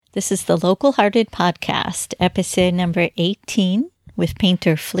This is the Local Hearted Podcast, episode number 18, with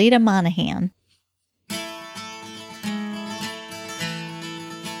painter Fleta Monaghan.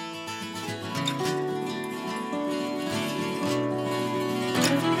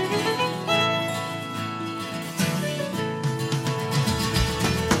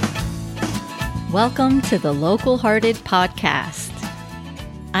 Welcome to the Local Hearted Podcast.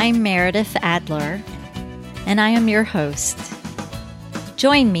 I'm Meredith Adler, and I am your host.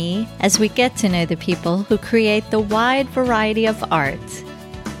 Join me as we get to know the people who create the wide variety of art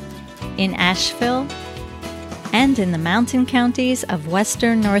in Asheville and in the mountain counties of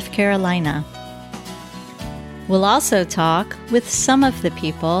Western North Carolina. We'll also talk with some of the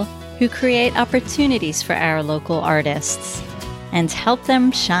people who create opportunities for our local artists and help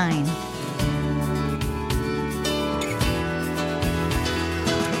them shine.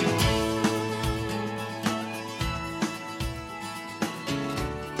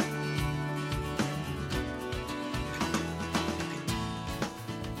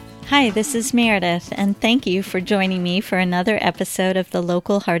 Hi, this is Meredith, and thank you for joining me for another episode of the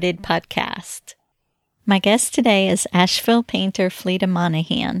Local Hearted Podcast. My guest today is Asheville painter Fleta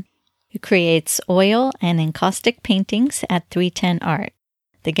Monaghan, who creates oil and encaustic paintings at 310 Art,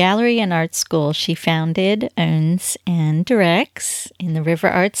 the gallery and art school she founded, owns, and directs in the River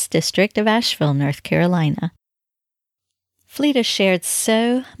Arts District of Asheville, North Carolina. Fleta shared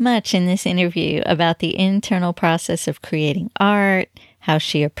so much in this interview about the internal process of creating art, how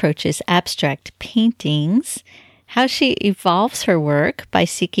she approaches abstract paintings, how she evolves her work by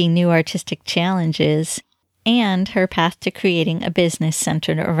seeking new artistic challenges, and her path to creating a business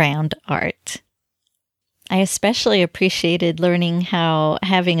centered around art. I especially appreciated learning how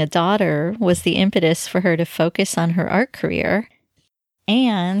having a daughter was the impetus for her to focus on her art career,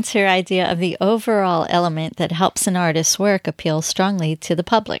 and her idea of the overall element that helps an artist's work appeal strongly to the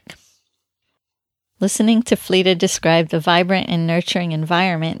public. Listening to Fleta describe the vibrant and nurturing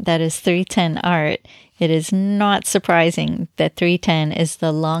environment that is 310 Art, it is not surprising that 310 is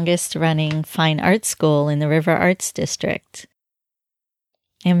the longest-running fine art school in the River Arts District.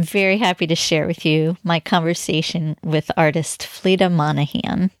 I'm very happy to share with you my conversation with artist Fleta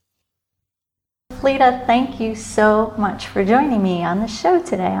Monaghan. Fleta, thank you so much for joining me on the show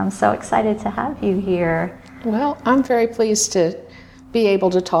today. I'm so excited to have you here. Well, I'm very pleased to be able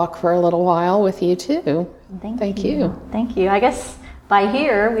to talk for a little while with you too. Thank you. Thank you. I guess by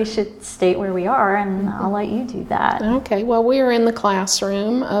here we should state where we are, and I'll let you do that. Okay. Well, we are in the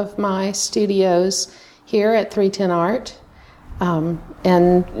classroom of my studios here at 310 Art.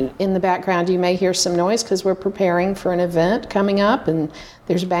 And in the background you may hear some noise because we're preparing for an event coming up, and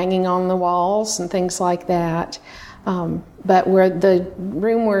there's banging on the walls and things like that. But the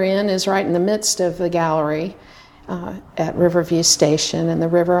room we're in is right in the midst of the gallery at Riverview Station in the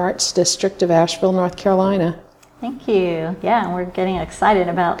River Arts District of Asheville, North Carolina. Thank you. Yeah, and we're getting excited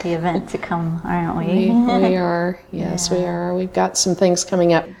about the event to come, aren't we? We are. Yes, yeah. We are. We've got some things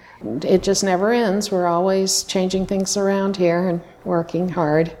coming up. It just never ends. We're always changing things around here and working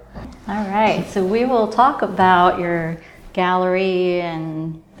hard. All right. So we will talk about your gallery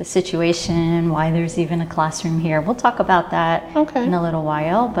and the situation, why there's even a classroom here. We'll talk about that in a little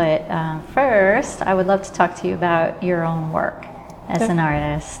while. But first, I would love to talk to you about your own work as an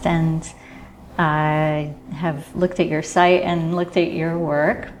artist. And I have looked at your site and looked at your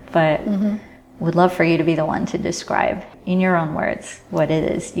work, but would love for you to be the one to describe in your own words what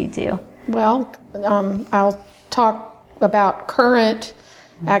it is you do. Well, I'll talk about current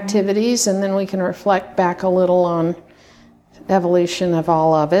activities, and then we can reflect back a little on evolution of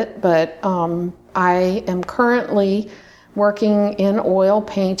all of it. But I am currently working in oil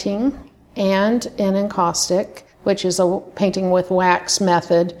painting and in encaustic, which is a painting with wax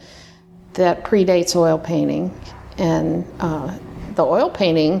method that predates oil painting. And the oil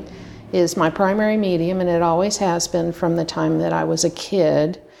painting is my primary medium, and it always has been from the time that I was a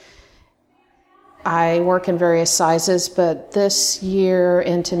kid. I work in various sizes, but this year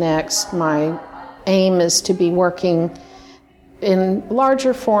into next, my aim is to be working in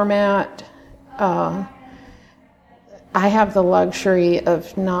larger format. I have the luxury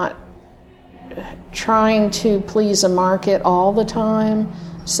of not trying to please a market all the time,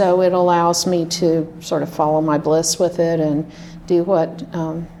 so it allows me to sort of follow my bliss with it and do what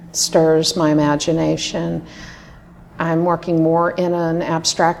stirs my imagination. I'm working more in an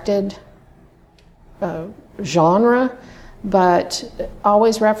abstracted genre, but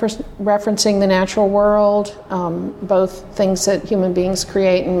always referencing the natural world, both things that human beings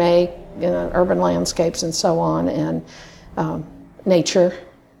create and make, urban landscapes and so on, and nature,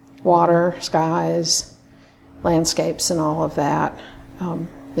 water, skies, landscapes, and all of that.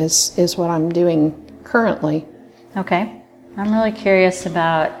 is what I'm doing currently. Okay. I'm really curious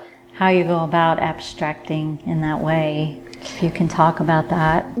about how you go about abstracting in that way. If you can talk about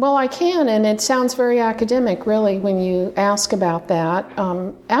that. Well, I can, and it sounds very academic, really, when you ask about that.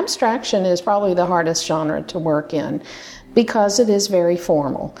 Abstraction is probably the hardest genre to work in because it is very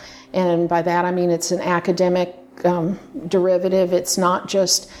formal. And by that I mean it's an academic derivative. It's not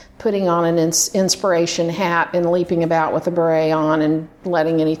just putting on an inspiration hat and leaping about with a beret on and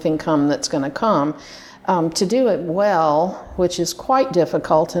letting anything come that's going to come. To do it well, which is quite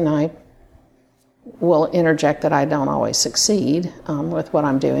difficult, and I will interject that I don't always succeed with what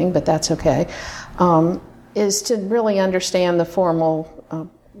I'm doing, but that's okay, is to really understand the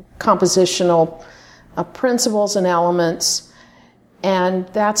formal compositional principles and elements, and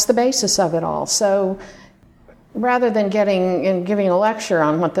that's the basis of it all. So rather than giving a lecture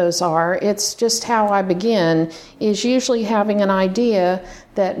on what those are, it's just how I begin is usually having an idea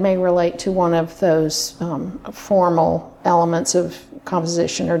that may relate to one of those formal elements of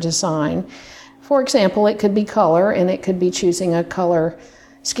composition or design. For example, it could be color, and it could be choosing a color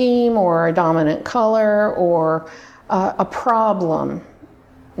scheme or a dominant color or a problem,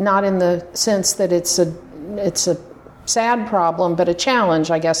 not in the sense that it's a sad problem, but a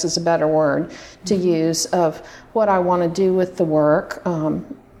challenge, I guess is a better word to use, of what I want to do with the work.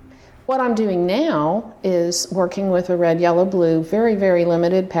 What I'm doing now is working with a red, yellow, blue, very, very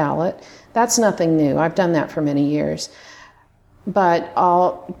limited palette. That's nothing new. I've done that for many years. But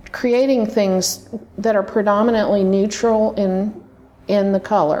creating things that are predominantly neutral in the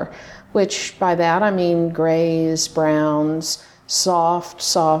color, which by that I mean grays, browns,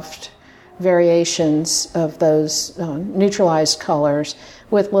 soft variations of those neutralized colors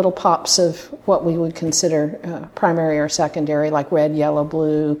with little pops of what we would consider primary or secondary, like red, yellow,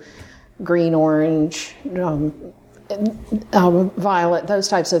 blue, green, orange, violet, those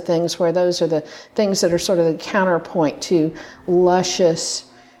types of things, where those are the things that are sort of the counterpoint to luscious,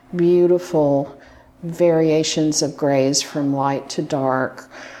 beautiful variations of grays from light to dark.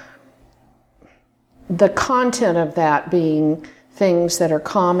 The content of that being things that are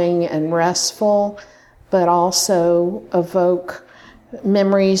calming and restful, but also evoke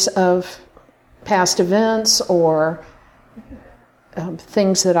memories of past events or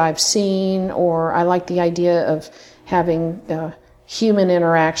things that I've seen, or I like the idea of having human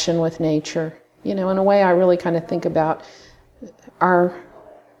interaction with nature. You know, in a way I really kind of think about our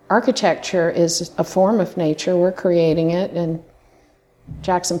architecture is a form of nature. We're creating it, and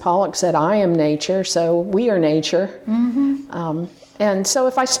Jackson Pollock said, "I am nature," so we are nature. Mm-hmm. And so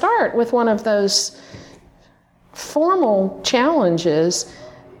if I start with one of those formal challenges,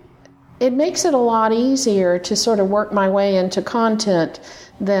 it makes it a lot easier to sort of work my way into content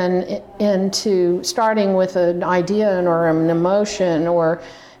than into starting with an idea or an emotion or,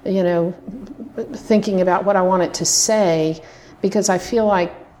 you know, thinking about what I want it to say, because I feel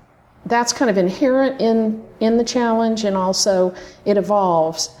like that's kind of inherent in the challenge, and also it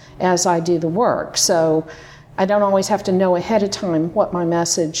evolves as I do the work. So I don't always have to know ahead of time what my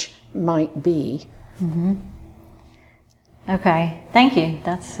message might be. Mm-hmm. Okay, thank you.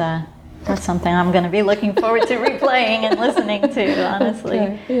 That's something I'm going to be looking forward to replaying and listening to, honestly.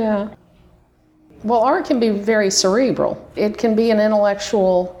 Okay, yeah. Well, art can be very cerebral. It can be an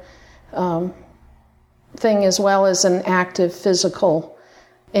intellectual thing as well as an active physical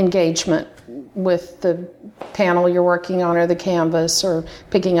engagement with the panel you're working on or the canvas or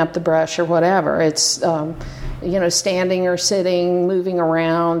picking up the brush or whatever. It's, standing or sitting, moving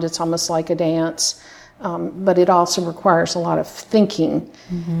around. It's almost like a dance. But it also requires a lot of thinking,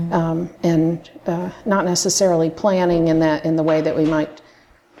 mm-hmm. And not necessarily planning in the way that we might.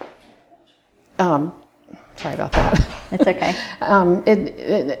 Sorry about that. It's okay.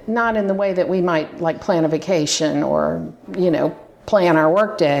 Not in the way that we might like plan a vacation or plan our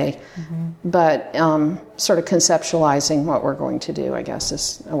work day, mm-hmm. but sort of conceptualizing what we're going to do, I guess,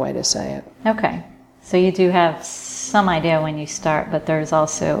 is a way to say it. Okay. So you do have some idea when you start, but there's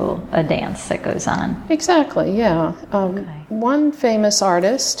also a dance that goes on. Exactly, yeah. Okay. One famous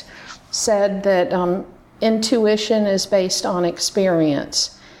artist said that intuition is based on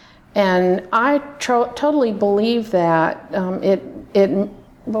experience. And I totally believe that.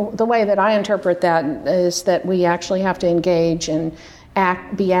 The way that I interpret that is that we actually have to engage and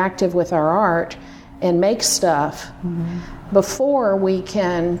be active with our art and make stuff, mm-hmm. before we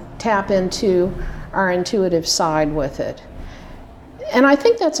can tap into our intuitive side with it. And I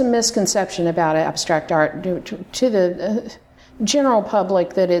think that's a misconception about abstract art to the general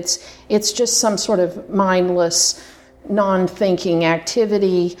public, that it's just some sort of mindless, non-thinking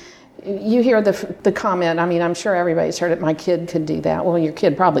activity, you hear the comment, I mean, I'm sure everybody's heard it, my kid could do that. Well, your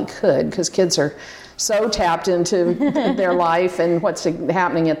kid probably could, because kids are so tapped into their life and what's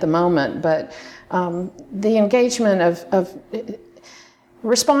happening at the moment. But the engagement of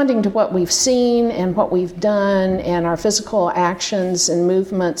responding to what we've seen and what we've done and our physical actions and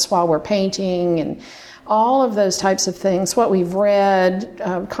movements while we're painting and all of those types of things, what we've read,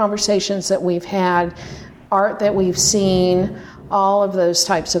 conversations that we've had, art that we've seen, all of those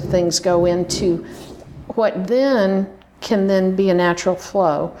types of things go into what then can then be a natural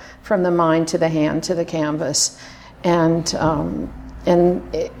flow from the mind to the hand to the canvas. And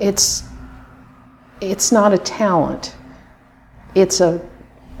it's not a talent. It's a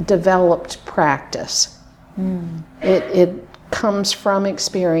developed practice. It comes from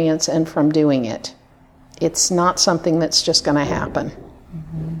experience and from doing it. It's not something that's just going to happen.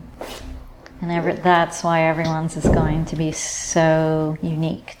 And that's why everyone's is going to be so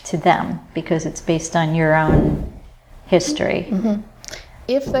unique to them, because it's based on your own history.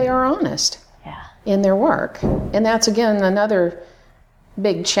 If they are honest in their work. And that's, again, another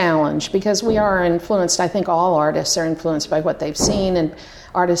big challenge, because we are influenced, I think all artists are influenced by what they've seen, and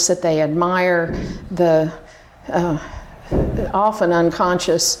artists that they admire, the often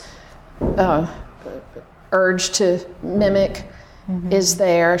unconscious urge to mimic is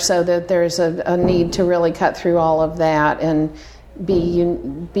there, so that there's a need to really cut through all of that and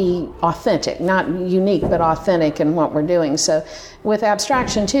be authentic, not unique, but authentic in what we're doing. So with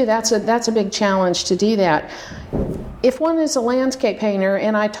abstraction too, that's a big challenge to do that. If one is a landscape painter,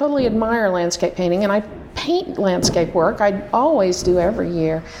 and I totally admire landscape painting, and I paint landscape work, I always do every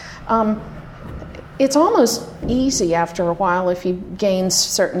year, it's almost easy after a while if you gain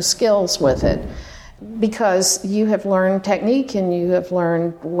certain skills with it, because you have learned technique and you have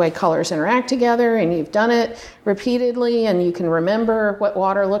learned the way colors interact together, and you've done it repeatedly, and you can remember what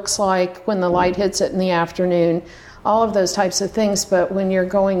water looks like when the light hits it in the afternoon, all of those types of things. But when you're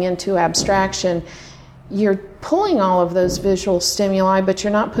going into abstraction, you're pulling all of those visual stimuli, but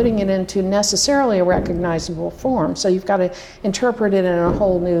you're not putting it into necessarily a recognizable form. So you've got to interpret it in a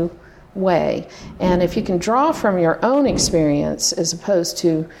whole new way. And if you can draw from your own experience as opposed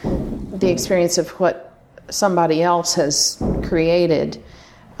to the experience of what somebody else has created,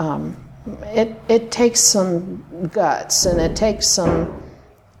 it takes some guts, and it takes some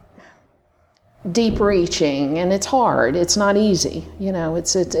deep reaching, and it's hard. It's not easy.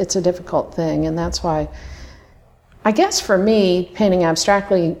 It's a difficult thing, and that's why I guess for me, painting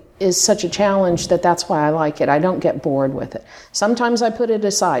abstractly is such a challenge that's why I like it. I don't get bored with it. Sometimes I put it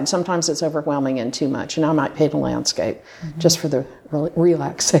aside. Sometimes it's overwhelming and too much, and I might paint a landscape just for the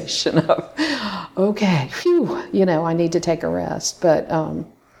relaxation of, okay, phew, I need to take a rest. But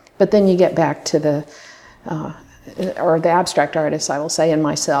then you get back to the abstract artist, I will say, and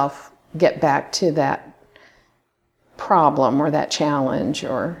myself, get back to that problem or that challenge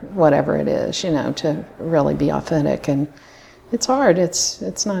or whatever it is, to really be authentic. And it's hard.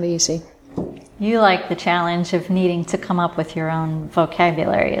 It's not easy. You like the challenge of needing to come up with your own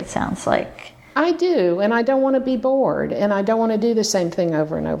vocabulary, it sounds like. I do, and I don't want to be bored, and I don't want to do the same thing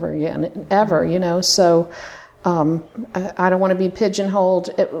over and over again, ever, so I don't want to be pigeonholed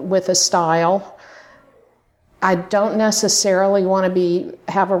with a style. I don't necessarily want to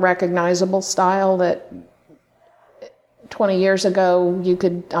have a recognizable style that 20 years ago you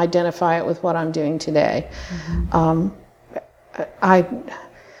could identify it with what I'm doing today.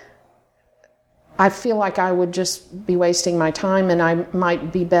 I feel like I would just be wasting my time, and I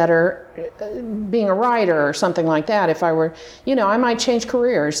might be better being a writer or something like that if I were, I might change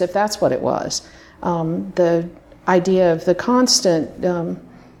careers if that's what it was. The idea of the constant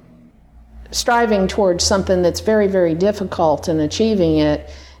striving towards something that's very, very difficult and achieving it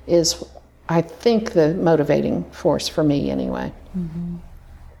is, I think, the motivating force for me anyway.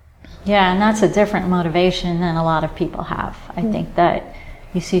 Yeah, and that's a different motivation than a lot of people have. I think that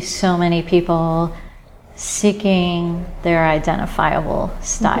you see so many people seeking their identifiable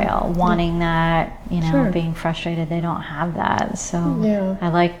style, wanting that, Sure. being frustrated they don't have that. So I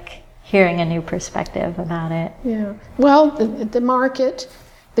like hearing a new perspective about it. Yeah. Well, the market,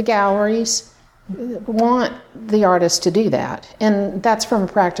 the galleries want the artist to do that. And that's from a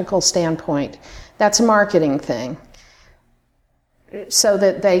practical standpoint. That's a marketing thing, so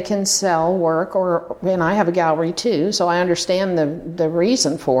that they can sell work, and I have a gallery too, so I understand the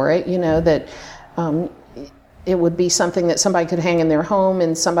reason for it, that it would be something that somebody could hang in their home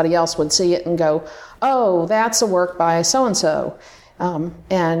and somebody else would see it and go, oh, that's a work by so-and-so.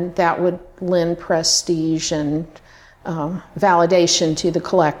 And that would lend prestige and validation to the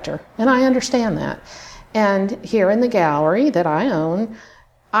collector. And I understand that. And here in the gallery that I own,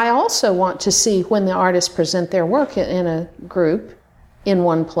 I also want to see when the artists present their work in a group in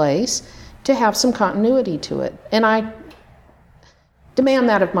one place to have some continuity to it. And I demand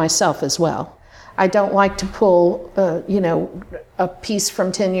that of myself as well. I don't like to pull, a piece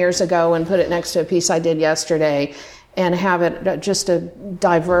from 10 years ago and put it next to a piece I did yesterday and have it just a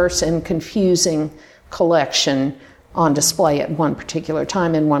diverse and confusing collection on display at one particular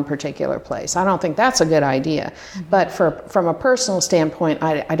time in one particular place. I don't think that's a good idea. Mm-hmm. But from a personal standpoint,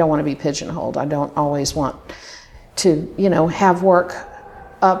 I don't want to be pigeonholed. I don't always want to, have work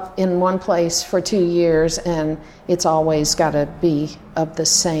up in one place for 2 years and it's always got to be of the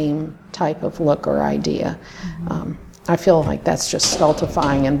same type of look or idea. Mm-hmm. I feel like that's just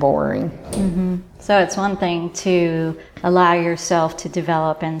stultifying and boring. Mm-hmm. So it's one thing to allow yourself to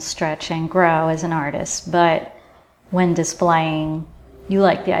develop and stretch and grow as an artist, but when displaying, you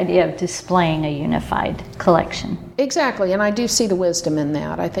like the idea of displaying a unified collection. Exactly, and I do see the wisdom in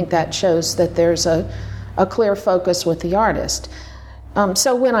that. I think that shows that there's a clear focus with the artist.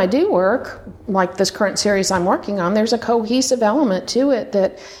 So when I do work, like this current series I'm working on, there's a cohesive element to it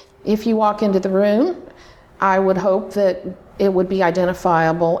that if you walk into the room, I would hope that it would be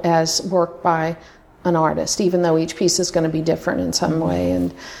identifiable as work by an artist, even though each piece is going to be different in some way,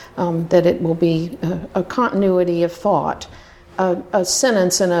 and that it will be a continuity of thought, a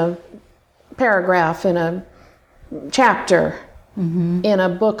sentence in a paragraph in a chapter, mm-hmm. in a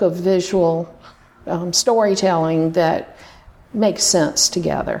book of visual storytelling that makes sense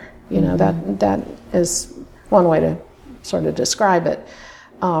together. Mm-hmm. that is one way to sort of describe it.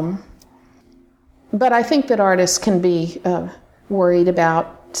 But I think that artists can be worried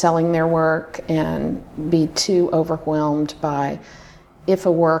about selling their work and be too overwhelmed by if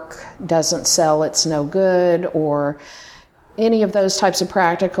a work doesn't sell, it's no good, or any of those types of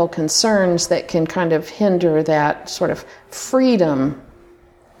practical concerns that can kind of hinder that sort of freedom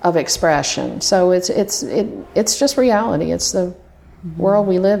of expression. So it's just reality. It's the mm-hmm. world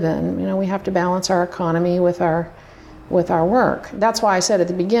we live in. We have to balance our economy with our work. That's why I said at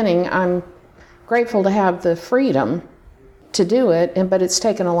the beginning, I'm grateful to have the freedom to do it, but it's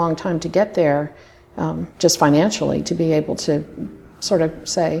taken a long time to get there, just financially, to be able to sort of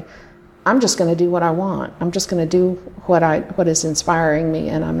say, I'm just going to do what I want. I'm just going to do what is inspiring me,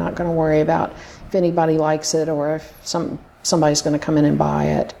 and I'm not going to worry about if anybody likes it or if somebody's going to come in and buy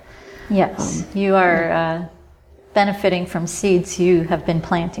it. Yes, you are benefiting from seeds you have been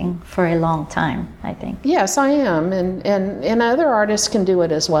planting for a long time, I think. Yes, I am, and other artists can do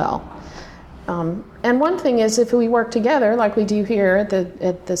it as well. And one thing is, if we work together, like we do here at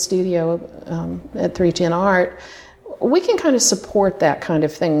the studio at 310 Art, we can kind of support that kind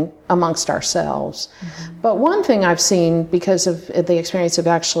of thing amongst ourselves. Mm-hmm. But one thing I've seen, because of the experience of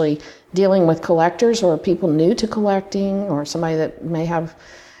actually dealing with collectors or people new to collecting, or somebody that may have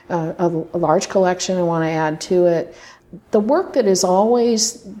a large collection and want to add to it, the work that is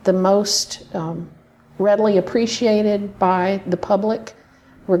always the most readily appreciated by the public,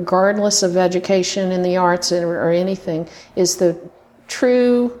 regardless of education in the arts or anything, is the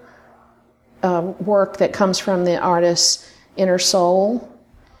true work that comes from the artist's inner soul,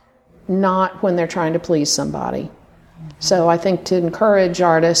 not when they're trying to please somebody. Mm-hmm. So I think to encourage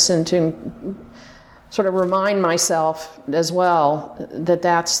artists and to sort of remind myself as well that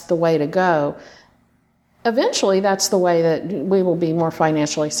that's the way to go. Eventually, that's the way that we will be more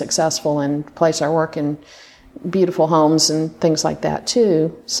financially successful and place our work in beautiful homes and things like that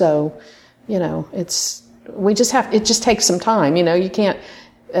too. So, it just takes some time. You can't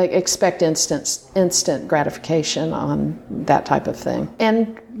expect instant gratification on that type of thing.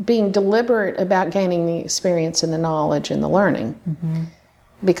 And being deliberate about gaining the experience and the knowledge and the learning. Mm-hmm.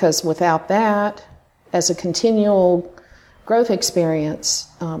 Because without that, as a continual growth experience,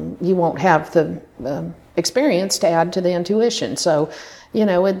 you won't have the experience to add to the intuition. So,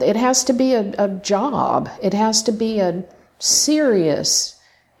 it has to be a job. It has to be a serious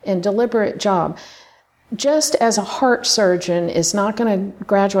and deliberate job. Just as a heart surgeon is not going to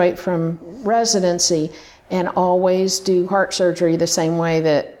graduate from residency and always do heart surgery the same way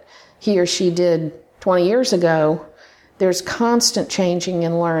that he or she did 20 years ago, there's constant changing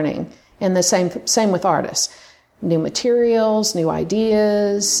and learning. And the same with artists. New materials, new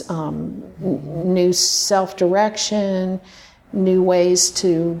ideas, new self-direction, new ways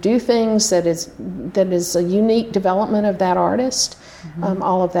to do things that is a unique development of that artist. Mm-hmm.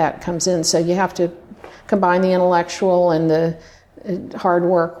 All of that comes in. So you have to combine the intellectual and the hard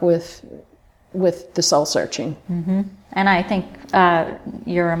work with the soul searching. Mm-hmm. And I think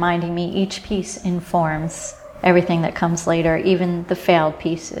you're reminding me each piece informs everything that comes later, even the failed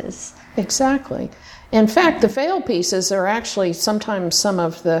pieces. Exactly. In fact, the failed pieces are actually sometimes some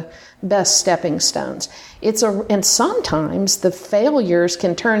of the best stepping stones. And sometimes the failures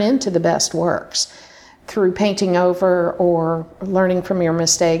can turn into the best works through painting over or learning from your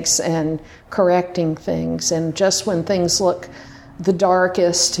mistakes and correcting things. And just when things look the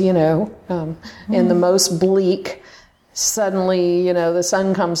darkest, and the most bleak, suddenly, the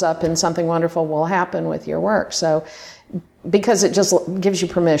sun comes up and something wonderful will happen with your work. So, because it just gives you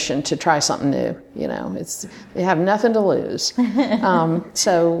permission to try something new, you have nothing to lose.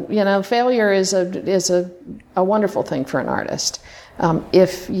 So, failure is a wonderful thing for an artist,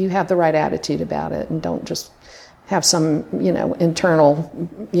 if you have the right attitude about it and don't just have some, internal,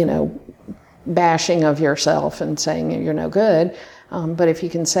 bashing of yourself and saying you're no good. But if you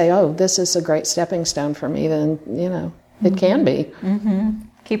can say, oh, this is a great stepping stone for me, then, it can be. Mm-hmm.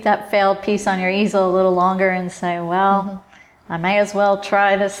 Keep that failed piece on your easel a little longer and say, well, I may as well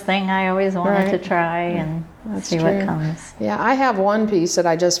try this thing I always wanted to try and see what comes. Yeah, I have one piece that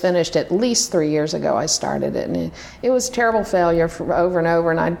I just finished at least 3 years ago. I started it, and it was a terrible failure for over and over,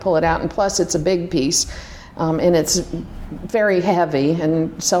 and I'd pull it out. And plus, it's a big piece, and it's very heavy,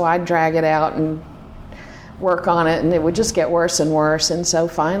 and so I'd drag it out and work on it, and it would just get worse and worse. And so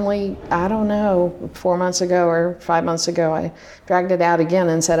finally, I don't know, 4 months ago or 5 months ago, I dragged it out again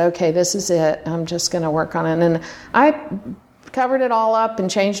and said, okay, this is it. I'm just going to work on it. And I covered it all up and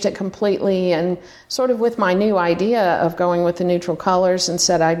changed it completely, and sort of with my new idea of going with the neutral colors, and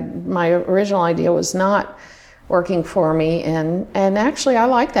said my original idea was not working for me, and actually I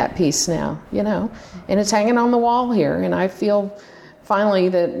like that piece now, and it's hanging on the wall here, and I feel finally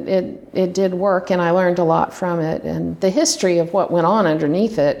that it did work, and I learned a lot from it, and the history of what went on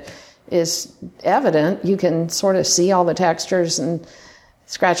underneath it is evident. You can sort of see all the textures and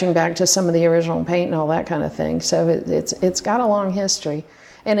scratching back to some of the original paint and all that kind of thing. So it's got a long history,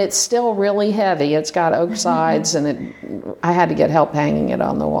 and it's still really heavy. It's got oak sides, and I had to get help hanging it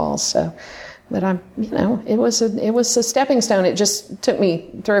on the wall. So, but it was a stepping stone. It just took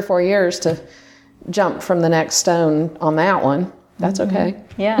me 3 or 4 years to jump from the next stone on that one. That's okay.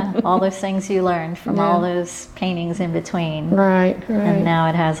 Yeah, all those things you learned from all those paintings in between. Right. And now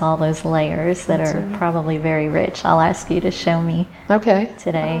it has all those layers that are probably very rich. I'll ask you to show me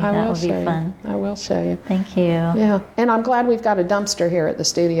today. That would be fun. I will show you. Thank you. Yeah, and I'm glad we've got a dumpster here at the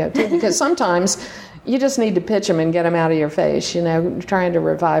studio, too, because sometimes you just need to pitch them and get them out of your face. Trying to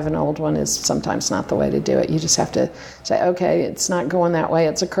revive an old one is sometimes not the way to do it. You just have to say, okay, it's not going that way.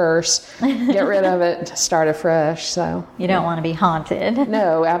 It's a curse. Get rid of it. Start afresh. So you don't want to be haunted.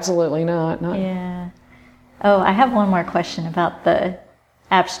 No, absolutely not. Yeah. Oh, I have one more question about the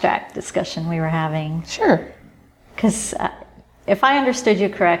abstract discussion we were having. Sure. Because if I understood you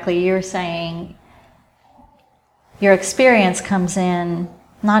correctly, you were saying your experience comes in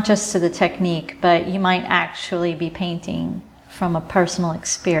not just to the technique, but you might actually be painting from a personal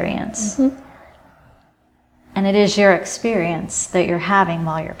experience. Mm-hmm. And it is your experience that you're having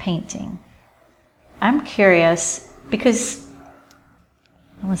while you're painting. I'm curious, because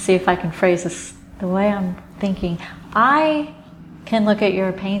I want to see if I can phrase this the way I'm thinking. I can look at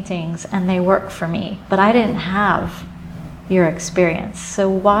your paintings and they work for me, but I didn't have your experience. So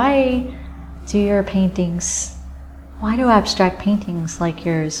why do abstract paintings like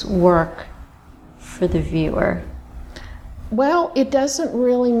yours work for the viewer? Well, it doesn't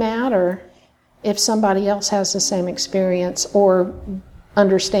really matter if somebody else has the same experience or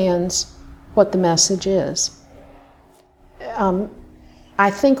understands what the message is.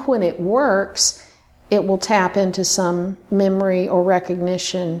 I think when it works, it will tap into some memory or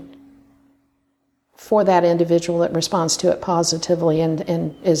recognition for that individual that responds to it positively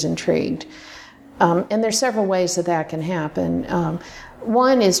and is intrigued. And there's several ways that can happen.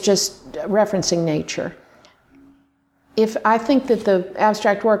 One is just referencing nature. If I think that the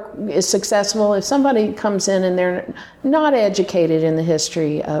abstract work is successful, if somebody comes in and they're not educated in the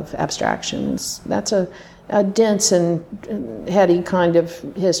history of abstractions, that's a dense and heady kind of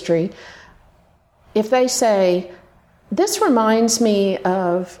history. If they say, this reminds me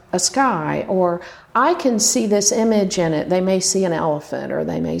of a sky, or I can see this image in it. They may see an elephant, or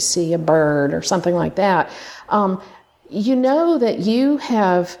they may see a bird, or something like that. You know that you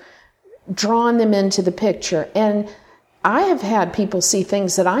have drawn them into the picture. And I have had people see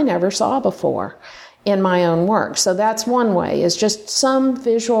things that I never saw before in my own work. So that's one way, is just some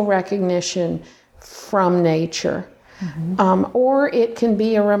visual recognition from nature. Mm-hmm. Or it can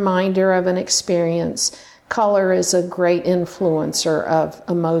be a reminder of an experience. Color is a great influencer of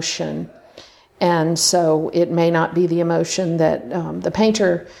emotion. And so it may not be the emotion that the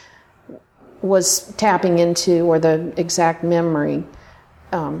painter was tapping into or the exact memory,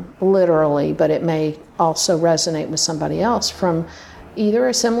 literally, but it may also resonate with somebody else from either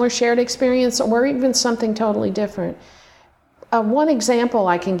a similar shared experience or even something totally different. One example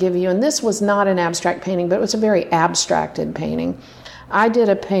I can give you, and this was not an abstract painting, but it was a very abstracted painting. I did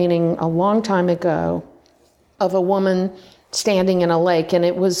a painting a long time ago of a woman standing in a lake, and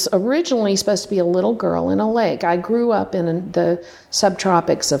it was originally supposed to be a little girl in a lake. I grew up in the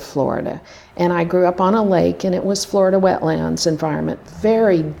subtropics of Florida, and I grew up on a lake, and it was Florida wetlands environment,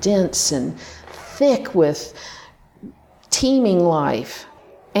 very dense and thick with teeming life,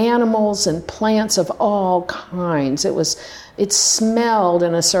 animals and plants of all kinds. It smelled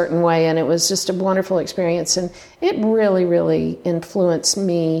in a certain way, and it was just a wonderful experience, and it really, really influenced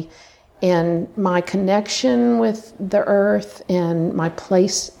me in my connection with the earth and my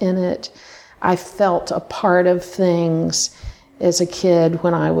place in it. I felt a part of things as a kid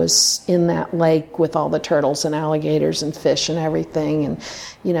when I was in that lake with all the turtles and alligators and fish and everything,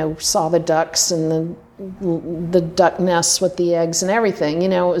 and saw the ducks and the duck nests with the eggs and everything.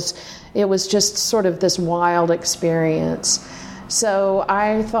 It was just sort of this wild experience. So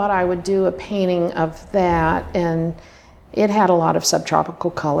I thought I would do a painting of that, and it had a lot of subtropical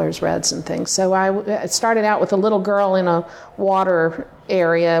colors, reds and things. So I started out with a little girl in a water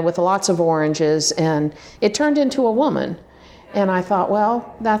area with lots of oranges, and it turned into a woman. And I thought,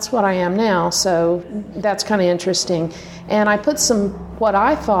 well, that's what I am now, so that's kind of interesting. And I put some, what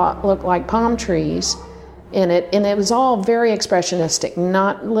I thought looked like palm trees in it, and it was all very expressionistic,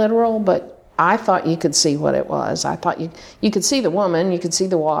 not literal, but I thought you could see what it was. I thought you could see the woman, you could see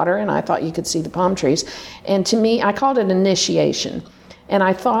the water, and I thought you could see the palm trees. And to me, I called it initiation. And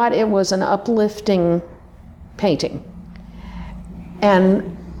I thought it was an uplifting painting.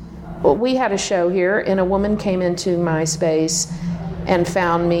 And we had a show here, and a woman came into my space and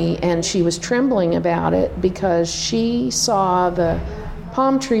found me, and she was trembling about it because she saw the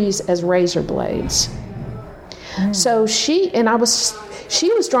palm trees as razor blades. So she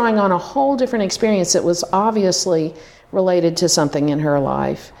was drawing on a whole different experience that was obviously related to something in her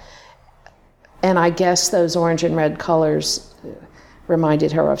life. And I guess those orange and red colors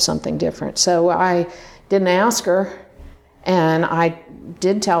reminded her of something different. So I didn't ask her, and I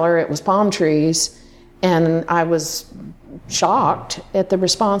did tell her it was palm trees, and I was shocked at the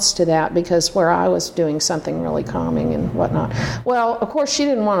response to that because where I was doing something really calming and whatnot. Well, of course, she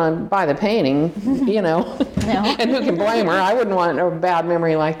didn't want to buy the painting, No. And who can blame her? I wouldn't want a bad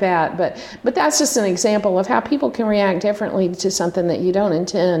memory like that. But that's just an example of how people can react differently to something that you don't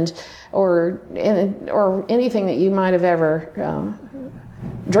intend or anything that you might have ever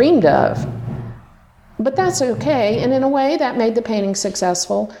dreamed of. But that's okay, and in a way that made the painting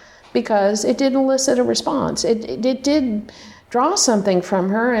successful because it did elicit a response. It did draw something from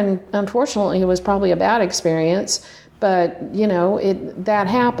her, and unfortunately it was probably a bad experience, but that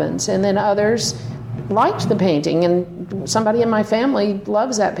happens. And then others liked the painting, and somebody in my family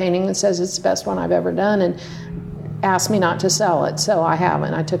loves that painting and says it's the best one I've ever done, and asked me not to sell it, so I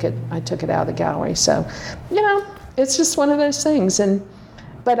haven't. I took it out of the gallery. So, it's just one of those things.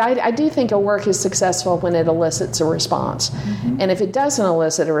 But I do think a work is successful when it elicits a response. Mm-hmm. And if it doesn't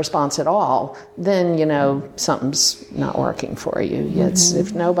elicit a response at all, then, something's not working for you. Mm-hmm.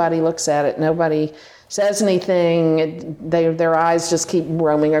 If nobody looks at it, nobody says anything, their eyes just keep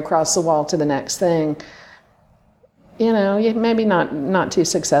roaming across the wall to the next thing, you're maybe not too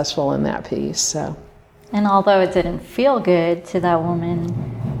successful in that piece. So. And although it didn't feel good to that woman,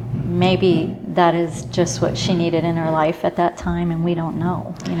 maybe that is just what she needed in her life at that time, and we don't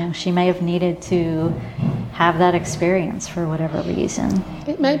know. She may have needed to have that experience for whatever reason.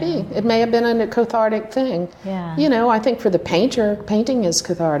 It may be. It may have been a cathartic thing. Yeah. I think for the painter, painting is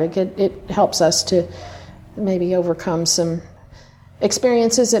cathartic. It helps us to maybe overcome some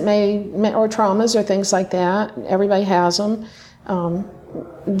experiences that or traumas or things like that. Everybody has them.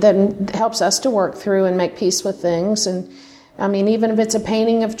 That helps us to work through and make peace with things. And even if it's a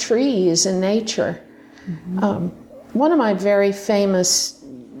painting of trees and nature. Mm-hmm. One of my very famous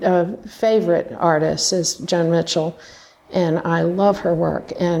favorite artists is Joan Mitchell, and I love her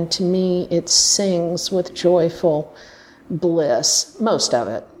work. And to me, it sings with joyful bliss, most of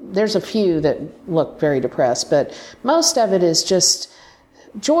it. There's a few that look very depressed, but most of it is just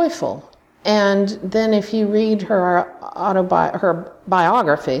joyful. And then if you read her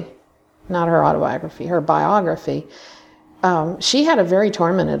biography, not her autobiography, her biography, she had a very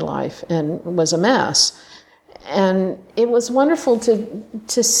tormented life and was a mess. And it was wonderful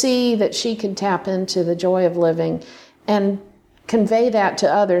to see that she could tap into the joy of living and convey that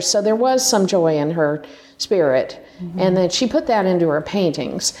to others. So there was some joy in her spirit. Mm-hmm. And then she put that into her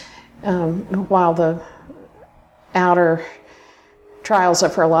paintings, while the outer trials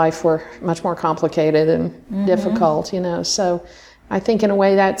of her life were much more complicated and difficult, So I think in a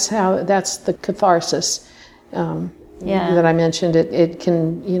way that's the catharsis that I mentioned. It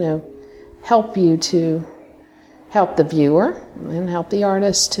can, help you to help the viewer and help the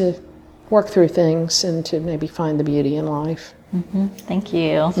artist to work through things and to maybe find the beauty in life. Mm-hmm. Thank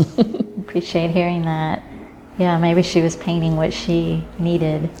you. Appreciate hearing that. Yeah, maybe she was painting what she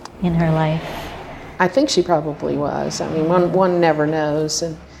needed in her life. I think she probably was. I mean, one never knows.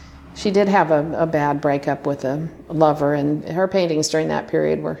 And she did have a bad breakup with a lover, and her paintings during that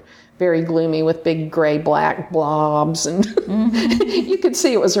period were very gloomy with big gray-black blobs, and you could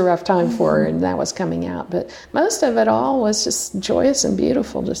see it was a rough time for her, and that was coming out. But most of it all was just joyous and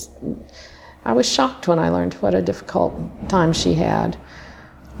beautiful. I was shocked when I learned what a difficult time she had.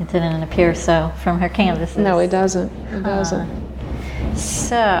 It didn't appear so from her canvases. No, it doesn't. It doesn't.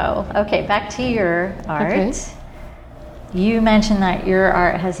 So, okay, back to your art. Okay. You mentioned that your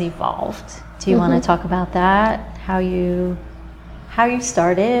art has evolved. Do you want to talk about that? How you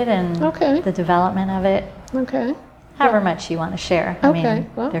started and the development of it? Okay. However much you want to share. I mean,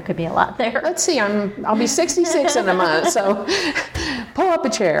 there could be a lot there. Let's see. I'll be 66 in a month, so pull up a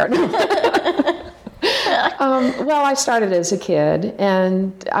chair. Well, I started as a kid,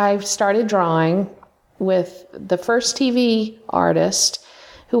 and I started drawing with the first TV artist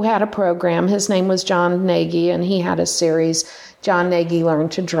who had a program. His name was John Nagy, and he had a series, John Nagy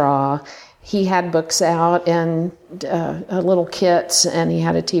Learned to Draw. He had books out and little kits, and he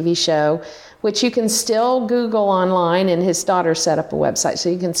had a TV show, which you can still Google online, and his daughter set up a website, so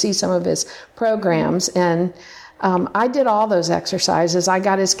you can see some of his programs. And I did all those exercises. I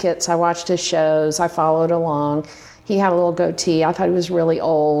got his kits, I watched his shows, I followed along. He had a little goatee. I thought he was really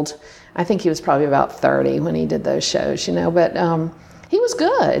old. I think he was probably about 30 when he did those shows, but he was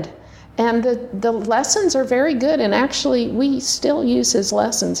good. And the lessons are very good, and actually we still use his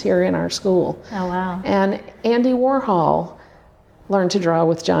lessons here in our school. Oh, wow. And Andy Warhol learned to draw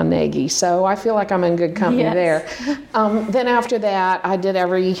with John Nagy, so I feel like I'm in good company there. Then after that, I did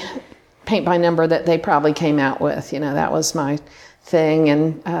every paint by number that they probably came out with. That was my thing,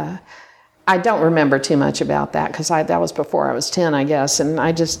 and I don't remember too much about that because that was before I was 10, I guess, and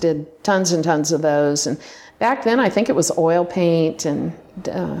I just did tons and tons of those. And back then, I think it was oil paint, and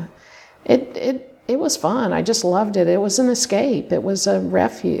it was fun. I just loved it. It was an escape. It was a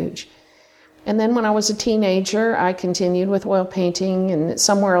refuge. And then when I was a teenager, I continued with oil painting, and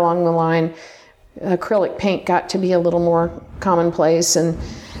somewhere along the line, acrylic paint got to be a little more commonplace, and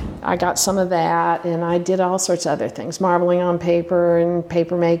I got some of that, and I did all sorts of other things, marbling on paper and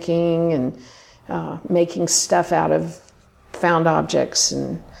paper making, and making stuff out of found objects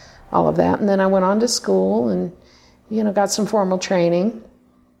and all of that. And then I went on to school and, got some formal training.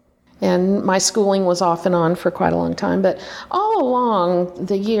 And my schooling was off and on for quite a long time. But all along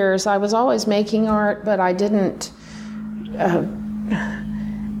the years, I was always making art, but I didn't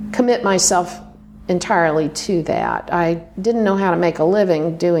commit myself entirely to that. I didn't know how to make a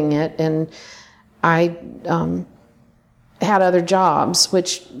living doing it, and I had other jobs,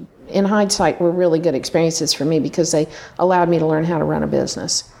 which in hindsight were really good experiences for me because they allowed me to learn how to run a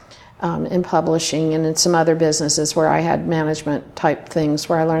business in publishing and in some other businesses where I had management type things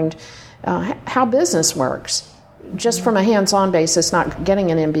where I learned how business works, just from a hands-on basis, not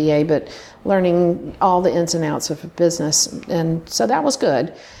getting an MBA, but learning all the ins and outs of a business. And so that was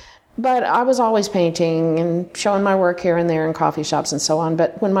good. But I was always painting and showing my work here and there in coffee shops and so on.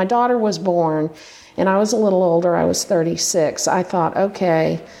 But when my daughter was born, and I was a little older, I was 36, I thought,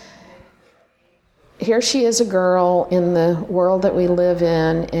 okay, here she is, a girl in the world that we live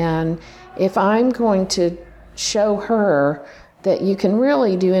in, and if I'm going to show her that you can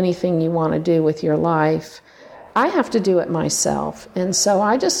really do anything you want to do with your life, I have to do it myself. And so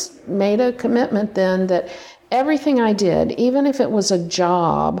I just made a commitment then that everything I did, even if it was a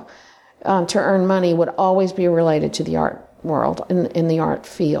job to earn money, would always be related to the art world, in the art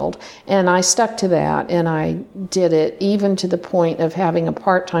field. And I stuck to that, and I did it even to the point of having a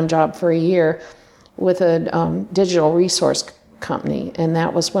part-time job for a year with a digital resource company. And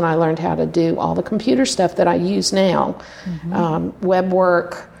that was when I learned how to do all the computer stuff that I use now. Web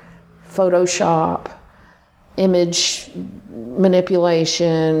work, Photoshop, image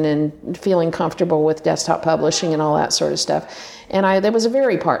manipulation, and feeling comfortable with desktop publishing and all that sort of stuff. And that was a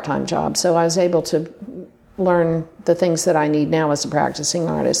very part-time job, so I was able to learn the things that I need now as a practicing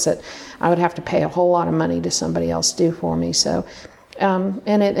artist that I would have to pay a whole lot of money to somebody else do for me. So,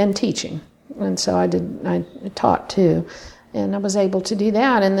 and teaching, and so I taught too, and I was able to do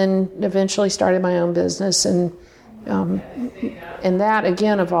that, and then eventually started my own business, and that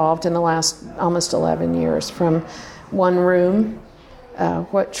again evolved in the last almost 11 years from one room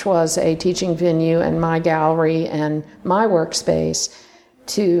which was a teaching venue and my gallery and my workspace,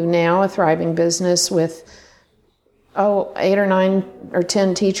 to now a thriving business with 8 or 9 or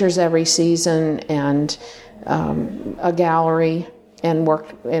 10 teachers every season, and a gallery and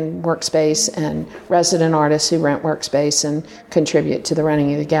workspace, and resident artists who rent workspace and contribute to the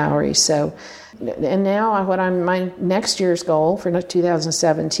running of the gallery. So, and now my next year's goal for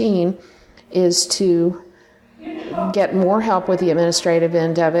 2017 is to get more help with the administrative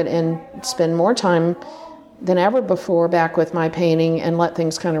end of it and spend more time than ever before back with my painting and let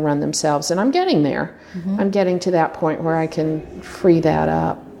things kind of run themselves. And I'm getting there. I'm getting to that point where I can free that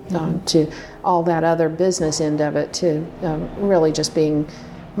up to all that other business end of it, to really just being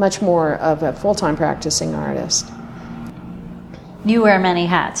much more of a full-time practicing artist. You wear many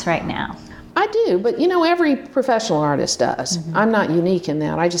hats right now. I do, but every professional artist does. I'm not unique in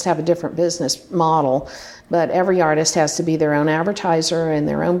that. I just have a different business model. But every artist has to be their own advertiser and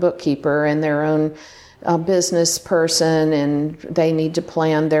their own bookkeeper and their own business person, and they need to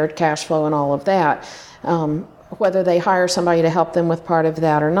plan their cash flow and all of that. Whether they hire somebody to help them with part of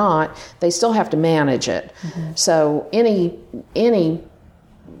that or not, they still have to manage it. So any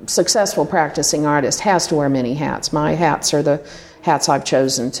successful practicing artist has to wear many hats. My hats are the hats I've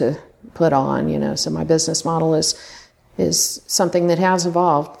chosen to put on, so my business model is something that has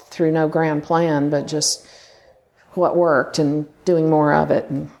evolved through no grand plan, but just what worked and doing more of it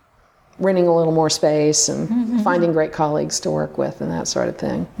and renting a little more space and finding great colleagues to work with and that sort of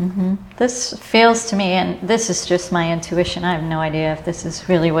thing. This feels to me, and this is just my intuition, I have no idea if this is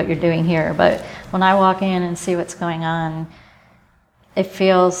really what you're doing here, but when I walk in and see what's going on, it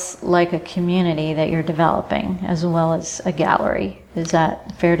feels like a community that you're developing as well as a gallery. Is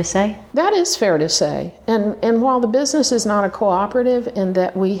that fair to say? That is fair to say. And while the business is not a cooperative in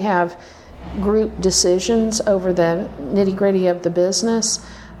that we have group decisions over the nitty-gritty of the business,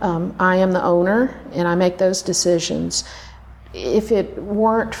 I am the owner and I make those decisions. If it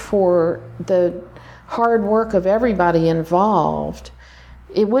weren't for the hard work of everybody involved,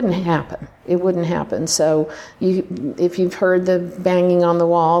 it wouldn't happen. It wouldn't happen. So if you've heard the banging on the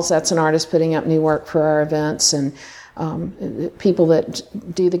walls, that's an artist putting up new work for our events, and people that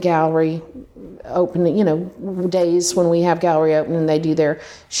do the gallery opening, days when we have gallery opening, they do their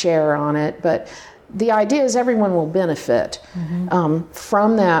share on it. But the idea is everyone will benefit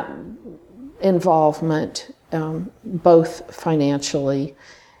from that involvement, both financially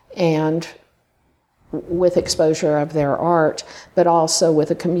and with exposure of their art, but also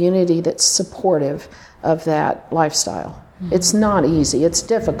with a community that's supportive of that lifestyle. It's not easy. It's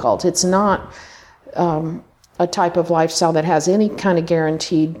difficult. It's not a type of lifestyle that has any kind of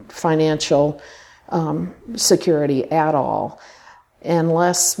guaranteed financial security at all,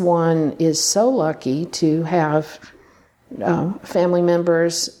 unless one is so lucky to have family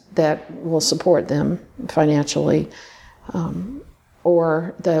members that will support them financially,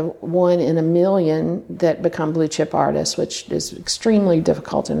 or the 1 in a million that become blue chip artists, which is extremely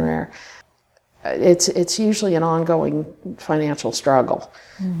difficult and rare. It's usually an ongoing financial struggle.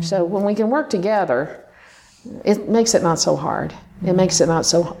 So when we can work together, it makes it not so hard. It makes it not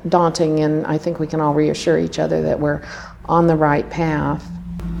so daunting, and I think we can all reassure each other that we're on the right path.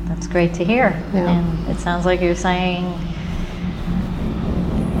 That's great to hear. Yeah. And it sounds like you're saying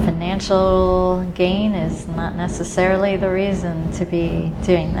financial gain is not necessarily the reason to be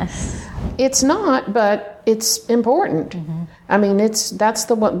doing this. It's not, but it's important. I mean, that's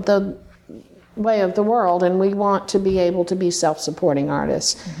the way of the world, and we want to be able to be self-supporting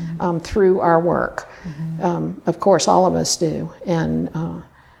artists through our work. Of course, all of us do, and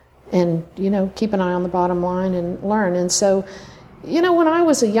keep an eye on the bottom line and learn. And so, when I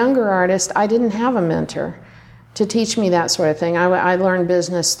was a younger artist, I didn't have a mentor to teach me that sort of thing. I learned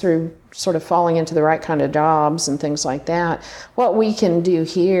business through sort of falling into the right kind of jobs and things like that. What we can do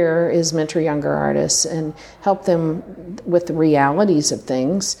here is mentor younger artists and help them with the realities of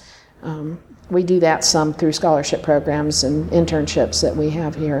things. We do that some through scholarship programs and internships that we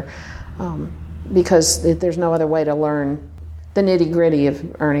have here, because there's no other way to learn the nitty-gritty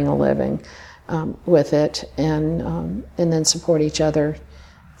of earning a living with it, and then support each other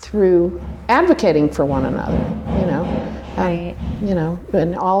through advocating for one another, Right.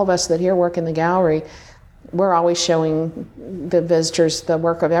 And all of us that here work in the gallery, we're always showing the visitors the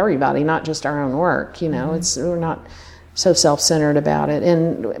work of everybody, not just our own work. We're not so self-centered about it,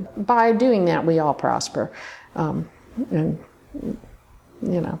 and by doing that, we all prosper.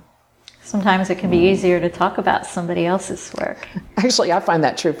 Sometimes it can be easier to talk about somebody else's work. Actually, I find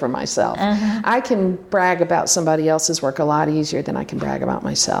that true for myself. I can brag about somebody else's work a lot easier than I can brag about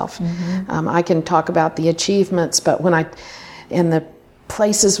myself. I can talk about the achievements, but and the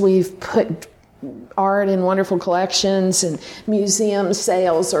places we've put art in wonderful collections and museum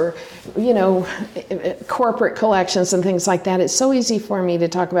sales or, corporate collections and things like that. It's so easy for me to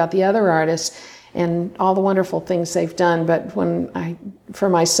talk about the other artists and all the wonderful things they've done. But for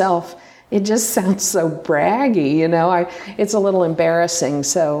myself, it just sounds so braggy, it's a little embarrassing.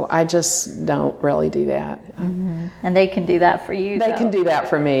 So I just don't really do that. Mm-hmm. And they can do that for you. They can do that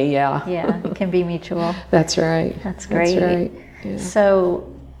for me, yeah. Yeah, it can be mutual. That's right. That's great. That's right. Yeah.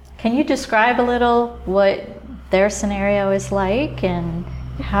 So can you describe a little what their scenario is like and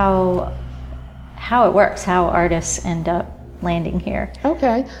how it works, how artists end up landing here?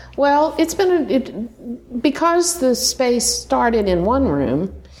 Okay. Well, it's been because the space started in one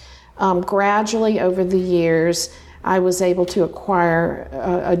room. Gradually over the years, I was able to acquire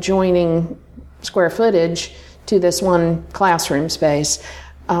adjoining square footage to this one classroom space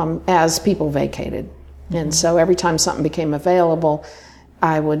as people vacated. And so every time something became available,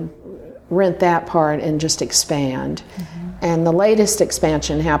 I would rent that part and just expand. Mm-hmm. And the latest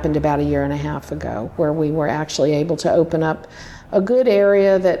expansion happened about 1.5 years ago, where we were actually able to open up a good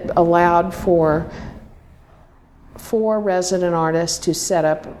area that allowed for 4 resident artists to set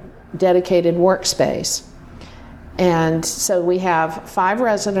up dedicated workspace. And so we have 5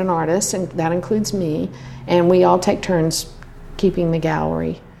 resident artists, and that includes me, and we all take turns keeping the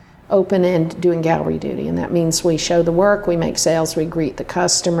gallery open and doing gallery duty. And that means we show the work, we make sales, we greet the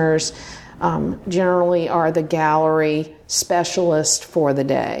customers, generally are the gallery specialist for the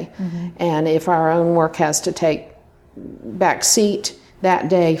day. Mm-hmm. And if our own work has to take back seat that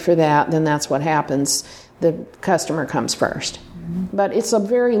day for that, then that's what happens. The customer comes first. Mm-hmm. But it's a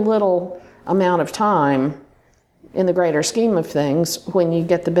very little amount of time in the greater scheme of things when you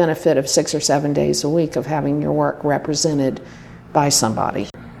get the benefit of 6 or 7 days a week of having your work represented by somebody.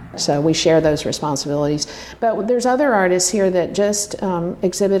 So we share those responsibilities. But there's other artists here that just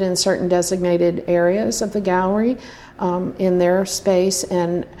exhibit in certain designated areas of the gallery in their space,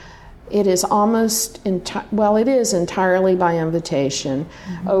 and it is almost, it is entirely by invitation.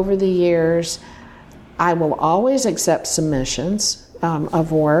 Mm-hmm. Over the years, I will always accept submissions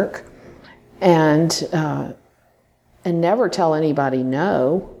of work and never tell anybody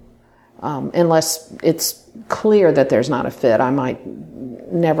no, unless it's clear that there's not a fit. I might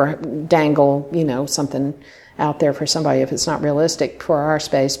never dangle, something out there for somebody if it's not realistic for our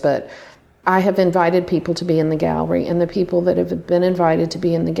space. But I have invited people to be in the gallery, and the people that have been invited to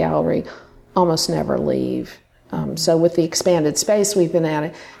be in the gallery almost never leave. So with the expanded space, we've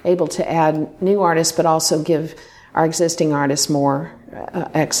been able to add new artists, but also give our existing artists more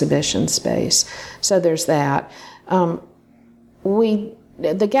exhibition space. So there's that.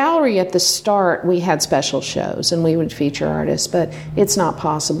 The gallery at the start, we had special shows and we would feature artists, but it's not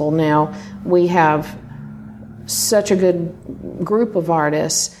possible now. We have such a good group of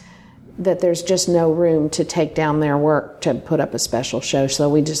artists that there's just no room to take down their work to put up a special show, so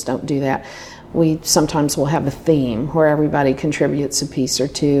we just don't do that. We sometimes will have a theme where everybody contributes a piece or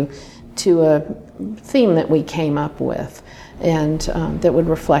two to a theme that we came up with, and that would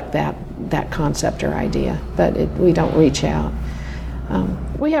reflect that concept or idea, but we don't reach out.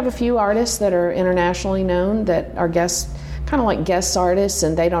 We have a few artists that are internationally known that are guests, kind of like guest artists,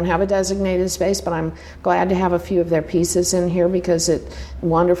 and they don't have a designated space, but I'm glad to have a few of their pieces in here because it's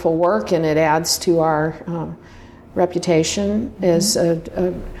wonderful work and it adds to our reputation as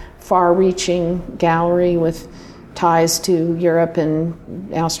a far-reaching gallery with ties to Europe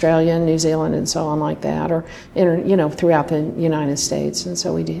and Australia and New Zealand and so on like that, or throughout the United States, and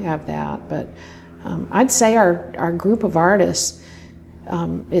so we do have that. But I'd say our group of artists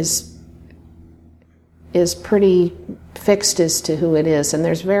is pretty fixed as to who it is, and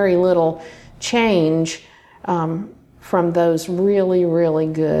there's very little change from those really, really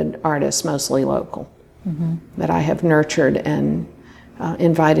good artists, mostly local, mm-hmm. that I have nurtured and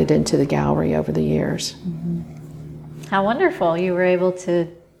invited into the gallery over the years. Mm-hmm. How wonderful. You were able to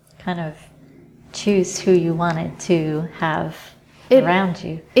kind of choose who you wanted to have around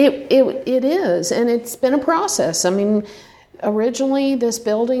you. It is, and it's been a process. I mean, originally this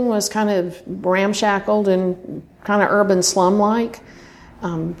building was kind of ramshackled and kind of urban slum-like.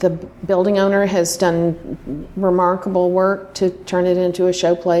 The building owner has done remarkable work to turn it into a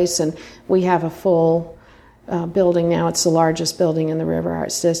showplace, and we have a full building now. It's the largest building in the River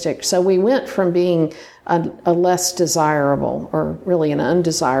Arts District. So we went from being a less desirable, or really an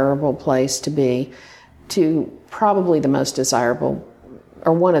undesirable place to be, to probably the most desirable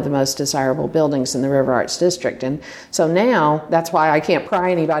or one of the most desirable buildings in the River Arts District. And so now, that's why I can't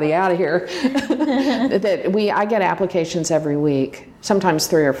pry anybody out of here. I get applications every week, sometimes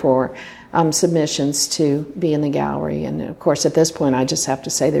 3 or 4 submissions to be in the gallery. And of course, at this point, I just have to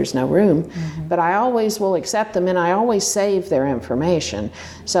say there's no room. Mm-hmm. But I always will accept them, and I always save their information.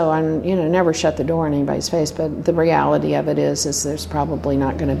 So I'm, never shut the door in anybody's face. But the reality of it is there's probably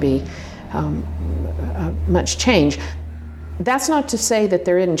not going to be much change. That's not to say that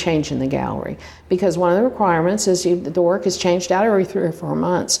there isn't change in the gallery, because one of the requirements is the work is changed out every 3 or 4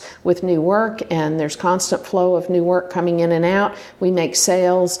 months with new work, and there's constant flow of new work coming in and out. We make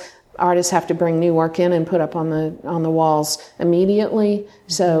sales. Artists have to bring new work in and put up on the walls immediately.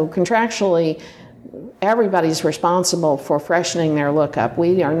 So contractually, everybody's responsible for freshening their look up.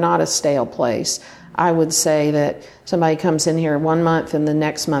 We are not a stale place. I would say that somebody comes in here 1 month and the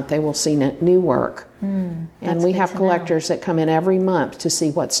next month they will see new work. And we have collectors that come in every month to see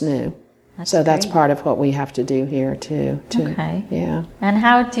what's new. That's part of what we have to do here too. Okay. Yeah. And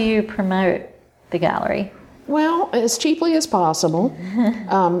how do you promote the gallery? Well, as cheaply as possible.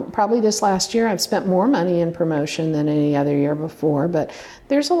 Probably this last year I've spent more money in promotion than any other year before, but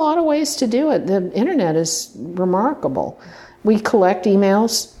there's a lot of ways to do it. The internet is remarkable. We collect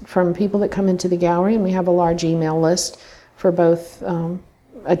emails from people that come into the gallery, and we have a large email list for both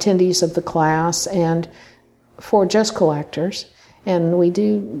attendees of the class and for just collectors. And we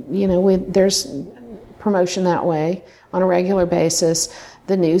do, there's promotion that way on a regular basis.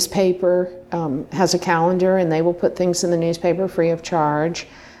 The newspaper has a calendar, and they will put things in the newspaper free of charge.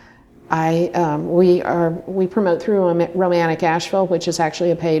 We promote through Romantic Asheville, which is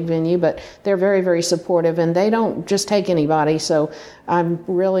actually a paid venue, but they're very, very supportive, and they don't just take anybody. So I'm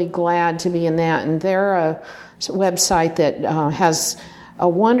really glad to be in that. And they're a website that has a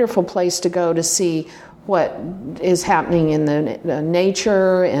wonderful place to go to see what is happening in the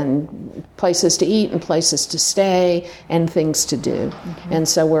nature, and places to eat and places to stay and things to do. Mm-hmm. And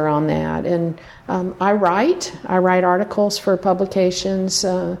so we're on that. And I write articles for publications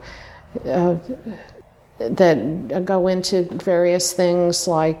that go into various things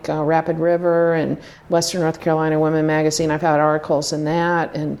like Rapid River and Western North Carolina Women Magazine. I've had articles in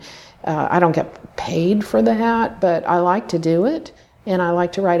that, and I don't get paid for that, but I like to do it. And I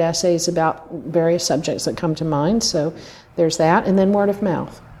like to write essays about various subjects that come to mind. So there's that. And then word of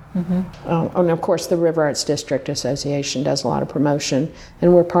mouth. Mm-hmm. And of course, the River Arts District Association does a lot of promotion,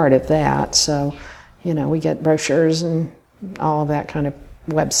 and we're part of that. So, we get brochures and all of that kind of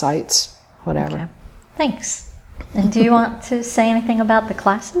websites, whatever. Okay. Thanks. And do you want to say anything about the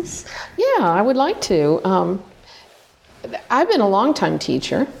classes? Yeah, I would like to. I've been a long-time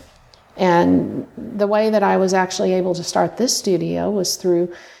teacher. And the way that I was actually able to start this studio was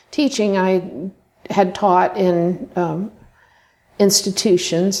through teaching. I had taught in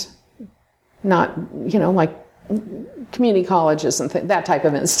institutions, not, like community colleges and that type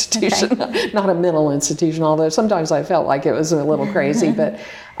of institution, okay. Not a mental institution, although sometimes I felt like it was a little crazy. But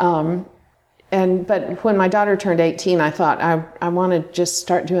when my daughter turned 18, I thought I want to just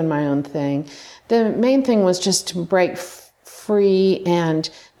start doing my own thing. The main thing was just to break free and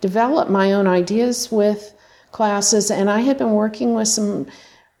develop my own ideas with classes. And I had been working with some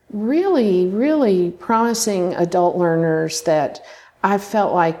really, really promising adult learners that I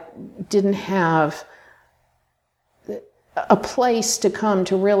felt like didn't have a place to come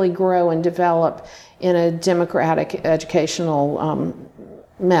to really grow and develop in a democratic educational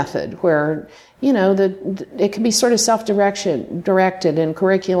method where, it could be sort of self-directed, and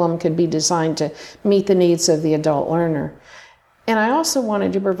curriculum could be designed to meet the needs of the adult learner. And I also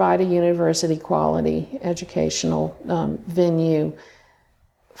wanted to provide a university quality educational venue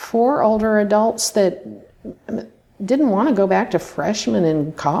for older adults that didn't want to go back to freshmen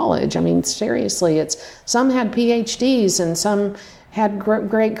in college. I mean, seriously, some had PhDs and some had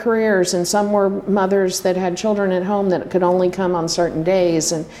great careers, and some were mothers that had children at home that could only come on certain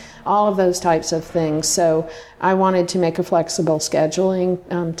days, and all of those types of things. So I wanted to make a flexible scheduling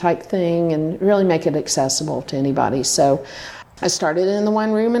type thing and really make it accessible to anybody. So I started in the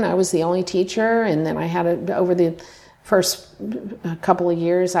one room, and I was the only teacher, and then I had over the first couple of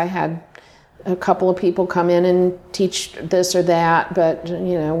years, I had a couple of people come in and teach this or that, but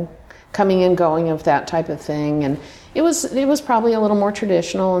coming and going of that type of thing. And it was probably a little more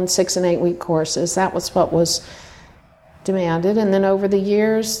traditional in 6 and 8 week courses. That was what was demanded. And then over the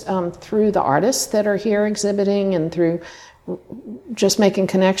years, through the artists that are here exhibiting and through just making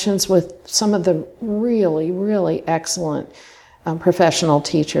connections with some of the really, really excellent professional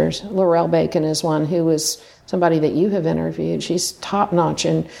teachers. Laurel Bacon is one who is somebody that you have interviewed. She's top-notch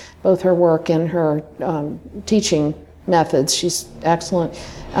in both her work and her teaching methods. She's excellent.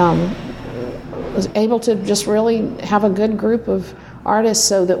 Was able to just really have a good group of artists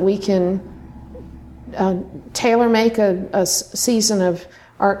so that we can tailor make a season of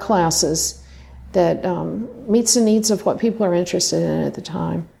art classes that meets the needs of what people are interested in at the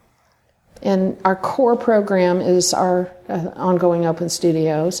time. And our core program is our ongoing open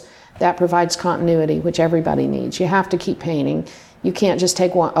studios. That provides continuity, which everybody needs. You have to keep painting. You can't just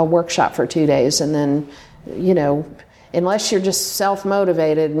take a workshop for 2 days and then, unless you're just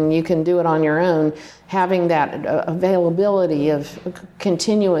self-motivated and you can do it on your own, having that availability of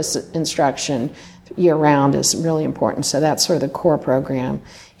continuous instruction year-round is really important. So that's sort of the core program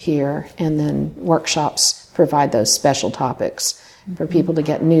here. And then workshops provide those special topics for people to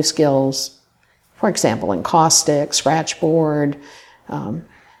get new skills. For example, encaustic, scratchboard,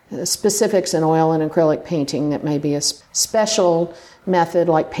 specifics in oil and acrylic painting that may be a special method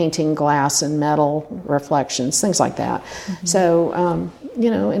like painting glass and metal reflections, things like that. Mm-hmm. So,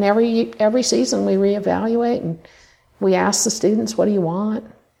 in every season we reevaluate and we ask the students, what do you want?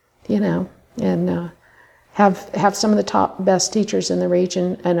 And have some of the top best teachers in the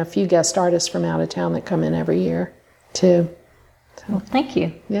region and a few guest artists from out of town that come in every year too. So, well, thank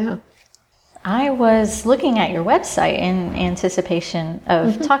you. Yeah. I was looking at your website in anticipation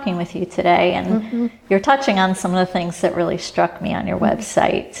of talking with you today, and you're touching on some of the things that really struck me on your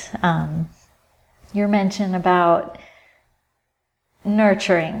website. Your mention about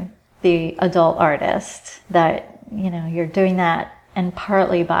nurturing the adult artist, that, you're doing that, and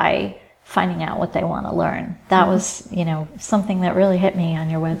partly by finding out what they want to learn. That was, something that really hit me on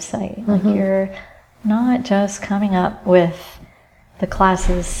your website. Like, you're not just coming up with the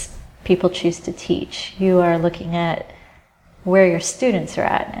classes people choose to teach. You are looking at where your students are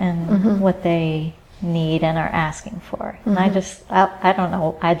at and what they need and are asking for. And I don't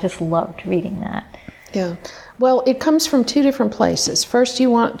know, I just loved reading that. Yeah. Well, it comes from two different places. First,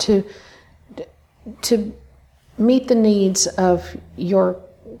 you want to meet the needs of your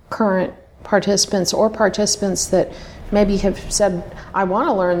current participants or participants that maybe have said, I want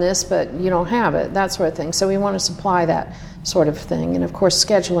to learn this, but you don't have it, that sort of thing. So we want to supply that sort of thing. And of course,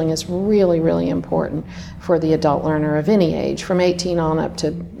 scheduling is really, really important for the adult learner of any age, from 18 on up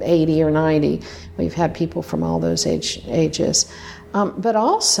to 80 or 90. We've had people from all those ages. But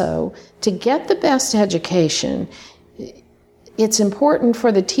also, to get the best education, it's important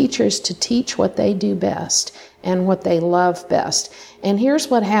for the teachers to teach what they do best and what they love best. And here's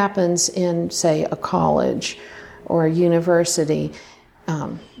what happens in, say, a college or a university.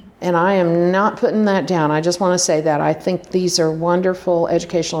 And I am not putting that down. I just want to say that I think these are wonderful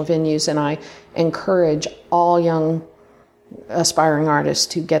educational venues, and I encourage all young aspiring artists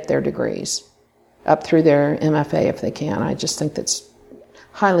to get their degrees up through their MFA if they can. I just think that's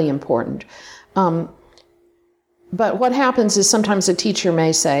highly important. But what happens is sometimes a teacher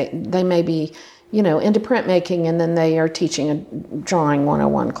may say, they may be, into printmaking, and then they are teaching a drawing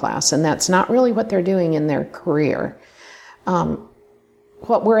 101 class, and that's not really what they're doing in their career.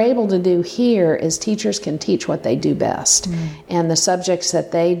 What we're able to do here is teachers can teach what they do best and the subjects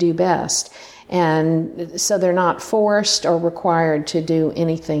that they do best. And so they're not forced or required to do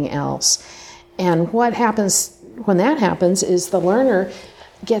anything else. And what happens when that happens is the learner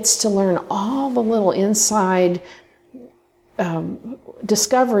gets to learn all the little inside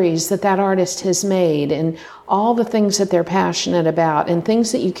discoveries that artist has made, and all the things that they're passionate about, and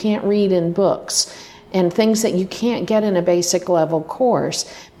things that you can't read in books, and things that you can't get in a basic level course,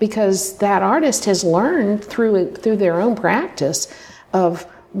 because that artist has learned through their own practice of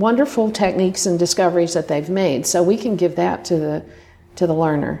wonderful techniques and discoveries that they've made. So we can give that to the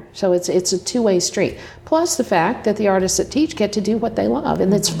learner. So it's a two-way street. Plus the fact that the artists that teach get to do what they love,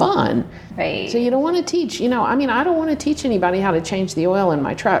 and it's fun. Right. So you don't want to teach, I don't want to teach anybody how to change the oil in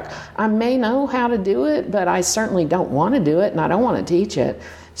my truck. I may know how to do it, but I certainly don't want to do it, and I don't want to teach it.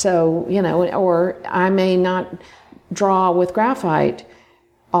 So, or I may not draw with graphite,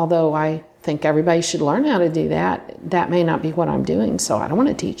 although I think everybody should learn how to do that. That may not be what I'm doing, so I don't want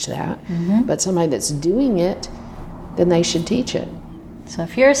to teach that. But somebody that's doing it, then they should teach it. So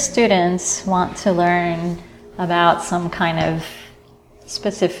if your students want to learn about some kind of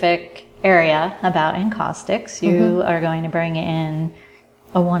specific area about encaustics, you are going to bring in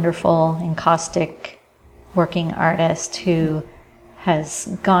a wonderful encaustic working artist who has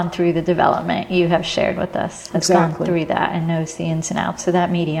gone through the development you have shared with us, has gone through that and knows the ins and outs of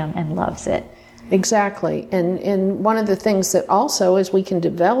that medium and loves it. Exactly. And one of the things that also is we can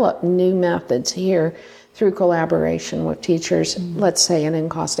develop new methods here through collaboration with teachers, let's say in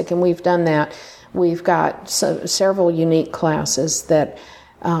encaustic, and we've done that. We've got several unique classes that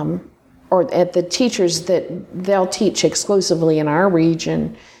or at the teachers that they'll teach exclusively in our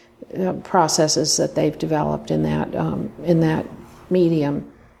region processes that they've developed in that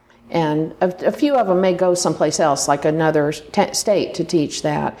medium. And a few of them may go someplace else, like another state, to teach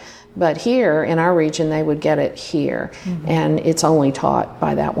that. But here in our region, they would get it here. Mm-hmm. And it's only taught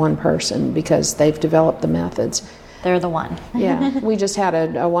by that one person because they've developed the methods. They're the one. Yeah. We just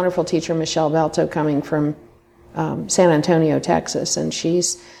had a wonderful teacher, Michelle Belto, coming from San Antonio, Texas, and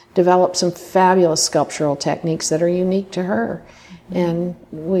she's developed some fabulous sculptural techniques that are unique to her. And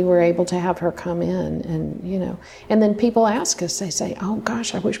we were able to have her come in, and then people ask us, they say, oh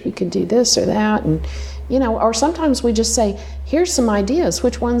gosh, I wish we could do this or that. And, or sometimes we just say, here's some ideas.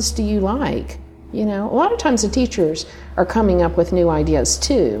 Which ones do you like? A lot of times the teachers are coming up with new ideas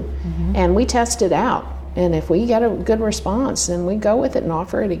too. Mm-hmm. And we test it out. And if we get a good response, then we go with it and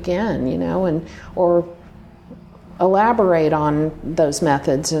offer it again, or elaborate on those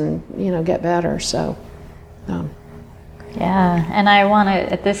methods and, get better. So, yeah, and I want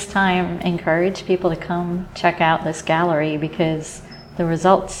to, at this time, encourage people to come check out this gallery because the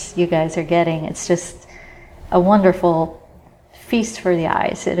results you guys are getting, it's just a wonderful feast for the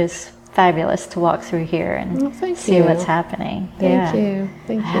eyes. It is fabulous to walk through here and see what's happening. Thank you.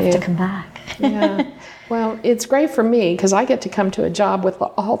 I have to come back. Yeah. Well, it's great for me because I get to come to a job with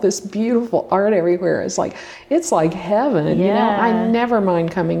all this beautiful art everywhere. It's like heaven. Yeah. I never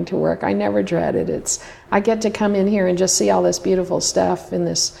mind coming to work. I never dread it. I get to come in here and just see all this beautiful stuff in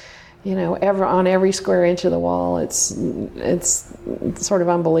this, on every square inch of the wall. It's sort of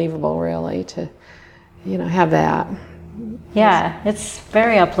unbelievable, really, to, have that. Yeah, it's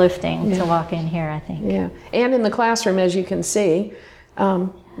very uplifting to walk in here, I think. Yeah, and in the classroom, as you can see,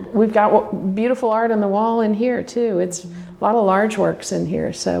 we've got beautiful art on the wall in here too. It's a lot of large works in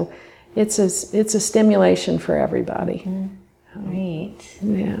here, so it's a stimulation for everybody. Great.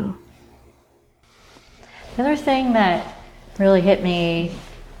 Yeah. The other thing that really hit me,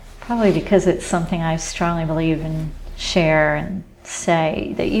 probably because it's something I strongly believe and share and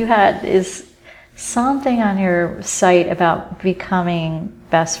say, that you had is something on your site about becoming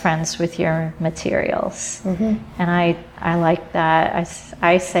best friends with your materials. Mm-hmm. And I like that.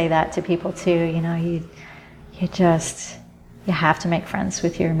 I say that to people too. You have to make friends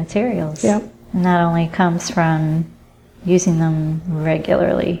with your materials. Yep. And that only comes from using them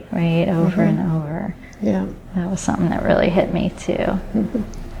regularly, right? Over and over. Yeah. That was something that really hit me too. Mm-hmm.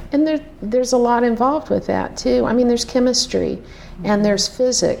 And there's a lot involved with that too. I mean, there's chemistry and there's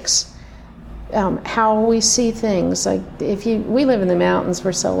physics. How we see things, like we live in the mountains,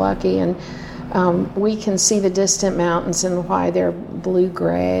 we're so lucky, and we can see the distant mountains and why they're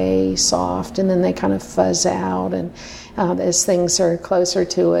blue-gray, soft, and then they kind of fuzz out, and as things are closer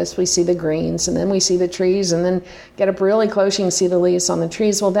to us, we see the greens, and then we see the trees, and then get up really close, you can see the leaves on the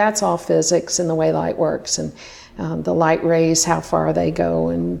trees. Well, that's all physics and the way light works, and the light rays, how far they go,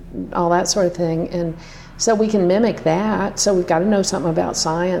 and all that sort of thing. And so we can mimic that, so we've got to know something about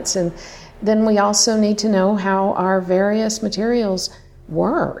science. And then we also need to know how our various materials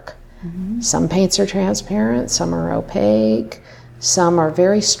work. Mm-hmm. Some paints are transparent, some are opaque, some are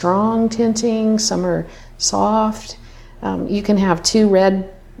very strong tinting, some are soft. You can have two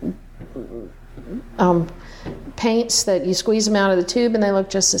red paints that you squeeze them out of the tube and they look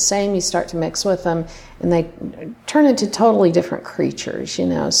just the same. You start to mix with them and they turn into totally different creatures,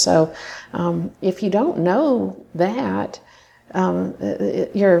 So if you don't know that,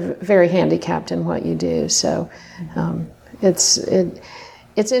 you're very handicapped in what you do. So it's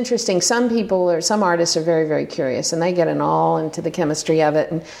interesting. Some artists are very, very curious, and they get into the chemistry of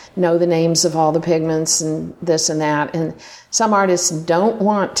it and know the names of all the pigments and this and that. And some artists don't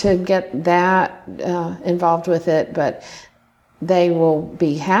want to get that involved with it, but they will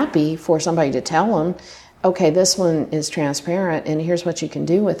be happy for somebody to tell them, okay, this one is transparent, and here's what you can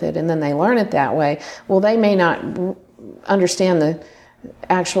do with it. And then they learn it that way. Well, they may not understand the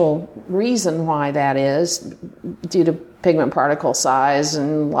actual reason why that is due to pigment particle size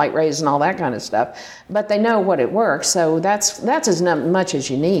and light rays and all that kind of stuff, but they know what it works, so that's as much as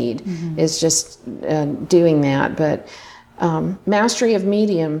you need. Mm-hmm. Is just doing that. But mastery of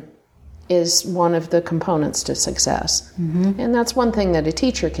medium is one of the components to success. Mm-hmm. And that's one thing that a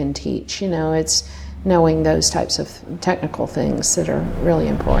teacher can teach. It's knowing those types of technical things that are really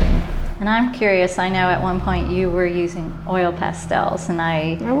important. And I'm curious, I know at one point you were using oil pastels, and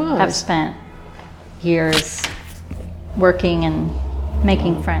I have spent years working and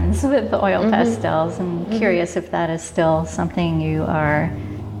making friends with the oil pastels, and curious if that is still something you are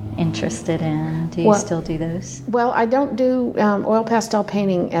interested in. Do you still do those? Well, I don't do oil pastel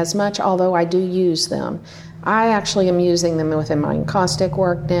painting as much, although I do use them. I actually am using them within my encaustic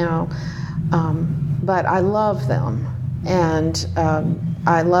work now, but I love them. And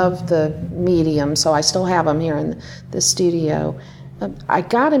I love the medium, so I still have them here in the studio. I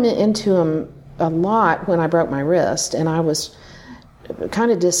got into them a lot when I broke my wrist, and I was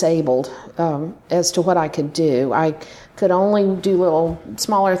kind of disabled as to what I could do. I could only do little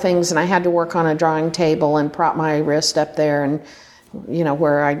smaller things, and I had to work on a drawing table and prop my wrist up there, and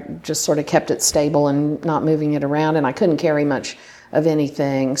where I just sort of kept it stable and not moving it around, and I couldn't carry much of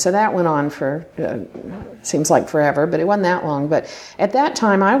anything. So that went on for, seems like forever, but it wasn't that long. But at that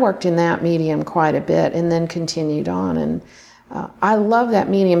time, I worked in that medium quite a bit and then continued on. And I love that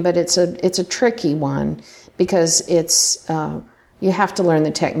medium, but it's a tricky one because it's you have to learn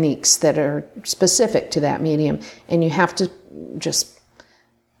the techniques that are specific to that medium, and you have to just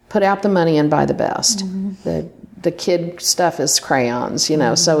put out the money and buy the best. Mm-hmm. The kid stuff is crayons,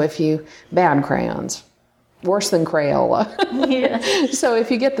 mm-hmm. So bad crayons. Worse than Crayola. Yeah. So if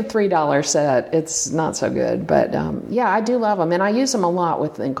you get the $3 set, it's not so good. But I do love them, and I use them a lot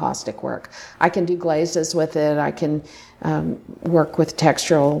with encaustic work. I can do glazes with it. I can work with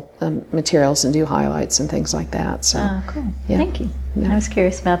textural materials and do highlights and things like that. So, cool. Yeah. Thank you. Yeah. I was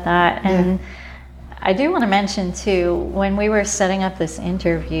curious about that. And I do want to mention, too, when we were setting up this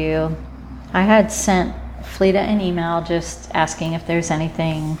interview, I had sent Fleta an email just asking if there's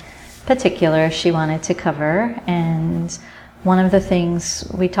anything particular she wanted to cover, and one of the things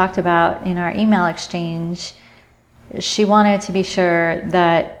we talked about in our email exchange, she wanted to be sure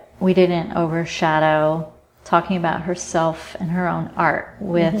that we didn't overshadow talking about herself and her own art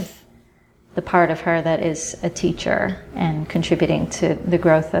with mm-hmm. the part of her that is a teacher and contributing to the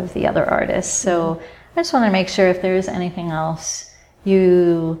growth of the other artists. So I just want to make sure if there's anything else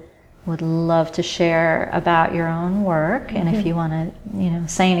you would love to share about your own work, mm-hmm. and if you want to,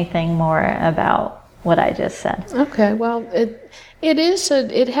 say anything more about what I just said. Okay. Well,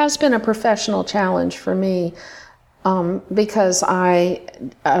 it has been a professional challenge for me because I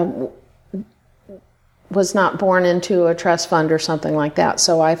was not born into a trust fund or something like that,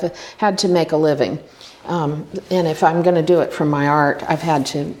 so I've had to make a living. And if I'm going to do it from my art, I've had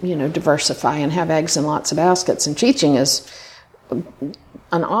to, diversify and have eggs in lots of baskets. And teaching is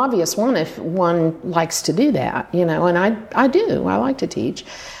an obvious one if one likes to do that, and I do. I like to teach.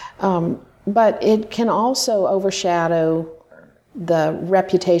 But it can also overshadow the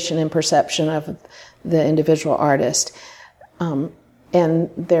reputation and perception of the individual artist. And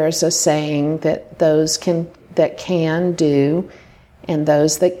there's a saying that those that can do and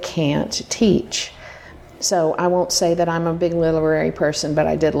those that can't teach. So I won't say that I'm a big literary person, but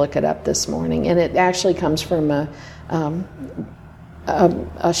I did look it up this morning. And it actually comes from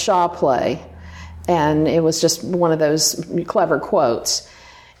a Shaw play, and it was just one of those clever quotes.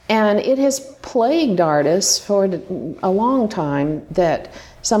 And it has plagued artists for a long time that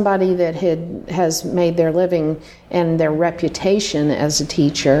somebody that has made their living and their reputation as a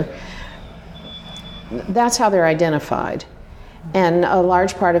teacher, that's how they're identified. And a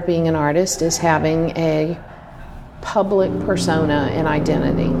large part of being an artist is having a public persona and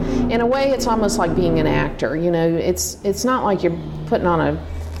identity. In a way, it's almost like being an actor. It's not like you're putting on a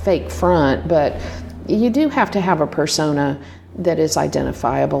fake front, but you do have to have a persona that is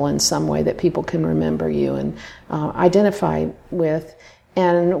identifiable in some way that people can remember you and identify with.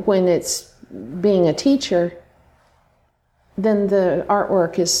 And when it's being a teacher, then the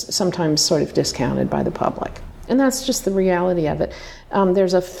artwork is sometimes sort of discounted by the public. And that's just the reality of it.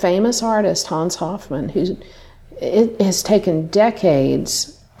 There's a famous artist, Hans Hofmann, it has taken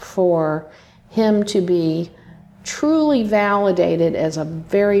decades for him to be truly validated as a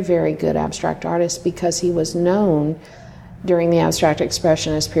very, very good abstract artist because he was known during the abstract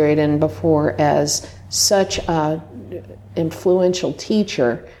expressionist period and before as such a influential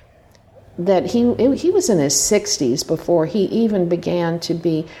teacher that he was in his 60s before he even began to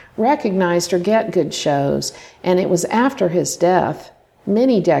be recognized or get good shows. And it was after his death,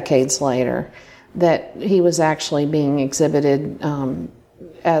 many decades later, that he was actually being exhibited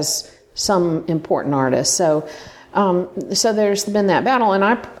as some important artist. So there's been that battle, and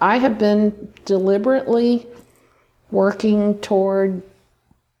I have been deliberately working toward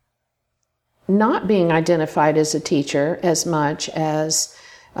not being identified as a teacher as much as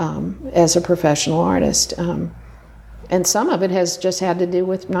a professional artist. And some of it has just had to do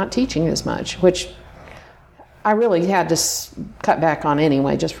with not teaching as much, which I really had to cut back on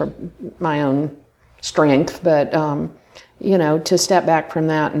anyway, just for my own strength. But, to step back from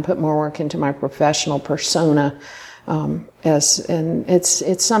that and put more work into my professional persona, and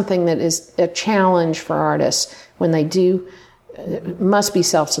it's something that is a challenge for artists when they do must be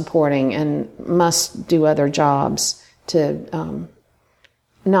self-supporting and must do other jobs to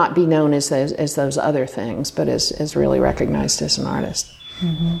not be known as those other things, but as really recognized as an artist.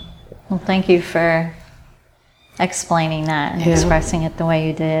 Mm-hmm. Well, thank you for explaining that and expressing it the way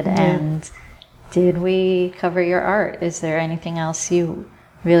you did. Yeah. And did we cover your art? Is there anything else you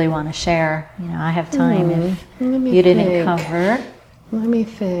really want to share? I have time if you didn't cover. Let me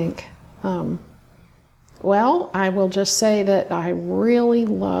think. Well, I will just say that I really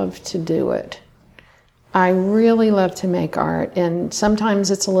love to do it. I really love to make art, and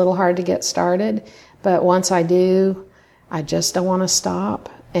sometimes it's a little hard to get started, but once I do, I just don't want to stop.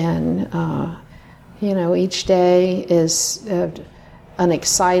 And, each day is an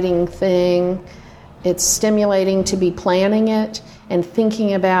exciting thing. It's stimulating to be planning it and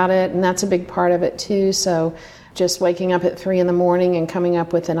thinking about it, and that's a big part of it too. So just waking up at 3 a.m. and coming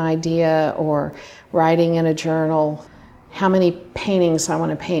up with an idea, or writing in a journal how many paintings I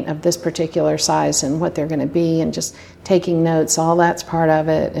want to paint of this particular size and what they're going to be, and just taking notes, all that's part of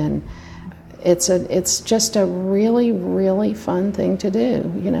it. And it's just a really, really fun thing to do.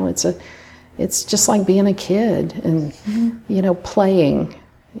 It's just like being a kid and, playing,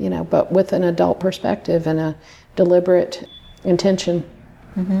 but with an adult perspective and a deliberate intention.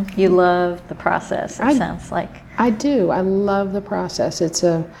 Mm-hmm. You love the process, it sounds like. I do. I love the process. It's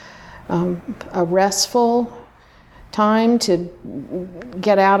a restful time to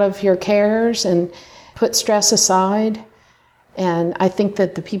get out of your cares and put stress aside. And I think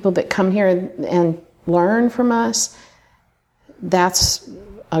that the people that come here and learn from us, that's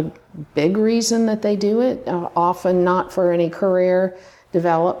a big reason that they do it, often not for any career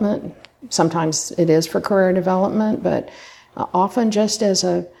development. Sometimes it is for career development, but often just as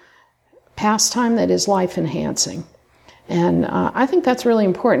a pastime that is life-enhancing. And I think that's really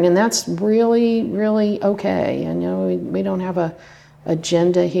important, and that's really, really okay. And, we don't have a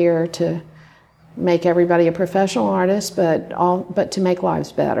agenda here to make everybody a professional artist, but to make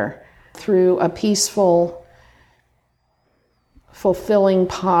lives better through a peaceful, fulfilling,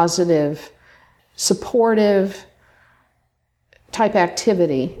 positive, supportive type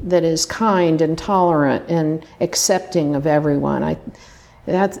activity that is kind and tolerant and accepting of everyone. I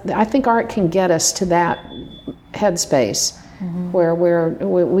think art can get us to that headspace, where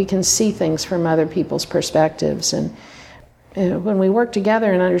we can see things from other people's perspectives. And when we work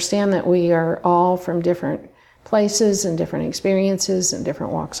together and understand that we are all from different places and different experiences and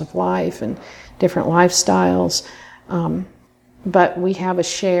different walks of life and different lifestyles, but we have a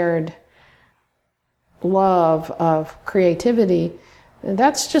shared love of creativity, and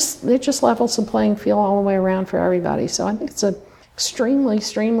it just levels the playing field all the way around for everybody. So I think it's an extremely,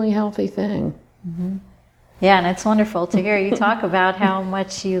 extremely healthy thing. Mm-hmm. Yeah, and it's wonderful to hear you talk about how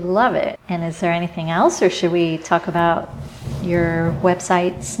much you love it. And is there anything else, or should we talk about your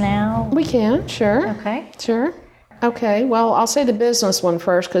websites now? We can, sure. Okay. Sure. Okay, well, I'll say the business one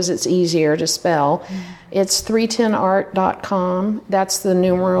first because it's easier to spell. Mm-hmm. It's 310art.com. That's the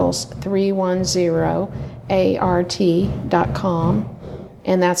numerals 310art.com.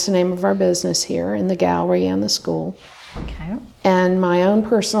 And that's the name of our business here in the gallery and the school. Okay. And my own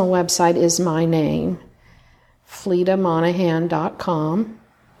personal website is my name, FletaMonaghan.com.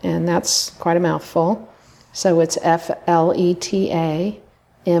 And that's quite a mouthful. So it's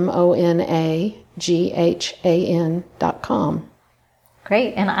FletaMonaghan.com.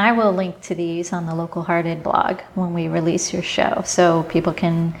 Great. And I will link to these on the Local Hearted blog when we release your show, so people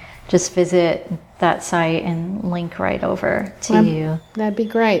can just visit that site and link right over to you. That'd be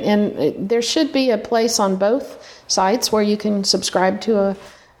great. And there should be a place on both sites where you can subscribe to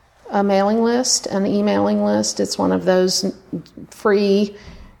a mailing list, an emailing list. It's one of those free,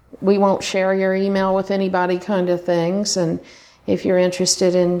 we won't share your email with anybody kind of things. And if you're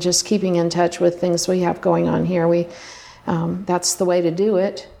interested in just keeping in touch with things we have going on here, that's the way to do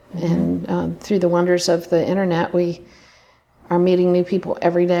it. Mm-hmm. And through the wonders of the internet, we are meeting new people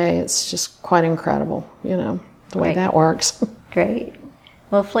every day. It's just quite incredible, the way that works. Great.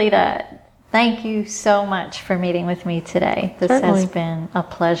 Well, Fleta, thank you so much for meeting with me today. This Certainly. Has been a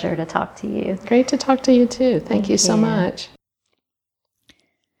pleasure to talk to you. Great to talk to you too. Thank you so much.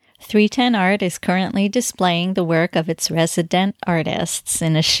 310 Art is currently displaying the work of its resident artists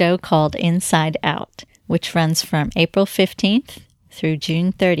in a show called Inside Out, which runs from April 15th through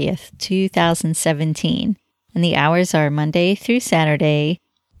June 30th, 2017. And the hours are Monday through Saturday,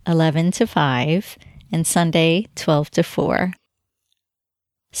 11 to 5, and Sunday, 12 to 4.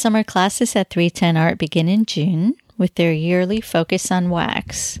 Summer classes at 310 Art begin in June with their yearly focus on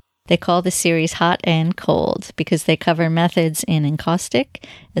wax. They call the series Hot and Cold because they cover methods in encaustic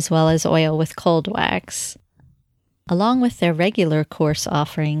as well as oil with cold wax. along with their regular course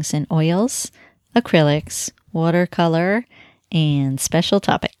offerings in oils, acrylics, watercolor, and special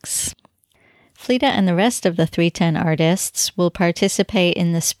topics. Fleta and the rest of the 310 artists will participate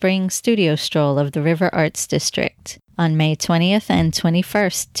in the spring studio stroll of the River Arts District on May 20th and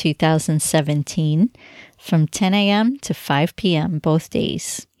 21st, 2017, from 10 a.m. to 5 p.m. both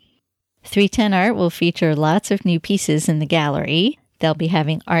days. 310 Art will feature lots of new pieces in the gallery. They'll be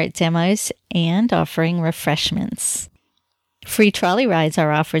having art demos and offering refreshments. Free trolley rides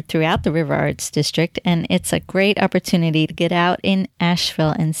are offered throughout the River Arts District, and it's a great opportunity to get out in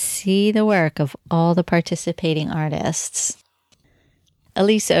Asheville and see the work of all the participating artists.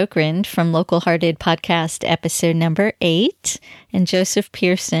 Elise Okrend from Local Hearted Podcast episode number 8 and Joseph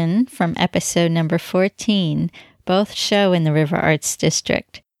Pearson from episode number 14 both show in the River Arts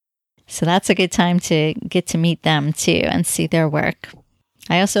District. So that's a good time to get to meet them too and see their work.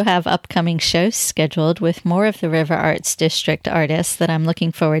 I also have upcoming shows scheduled with more of the River Arts District artists that I'm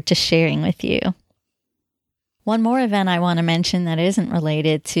looking forward to sharing with you. One more event I want to mention that isn't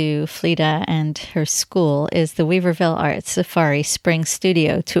related to Fleta and her school is the Weaverville Art Safari Spring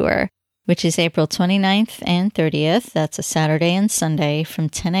Studio Tour, which is April 29th and 30th. That's a Saturday and Sunday from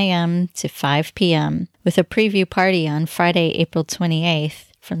 10 a.m. to 5 p.m. with a preview party on Friday, April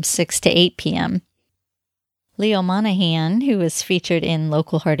 28th from 6 to 8 p.m. Leo Monaghan, who was featured in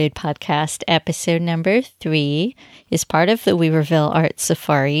Local Hearted Podcast episode number 3, is part of the Weaverville Art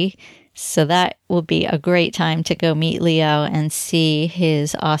Safari, so that will be a great time to go meet Leo and see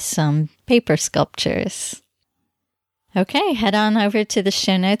his awesome paper sculptures. Okay, head on over to the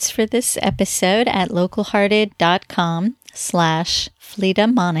show notes for this episode at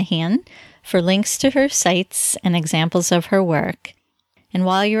localhearted.com/Fleta Monaghan for links to her sites and examples of her work. And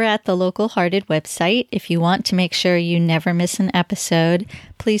while you're at the Local Hearted website, if you want to make sure you never miss an episode,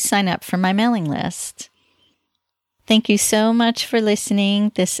 please sign up for my mailing list. Thank you so much for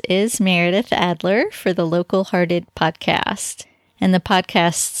listening. This is Meredith Adler for the Local Hearted Podcast. And the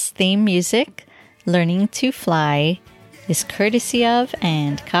podcast's theme music, Learning to Fly, is courtesy of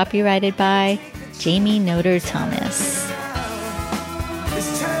and copyrighted by Jamie Noter Thomas.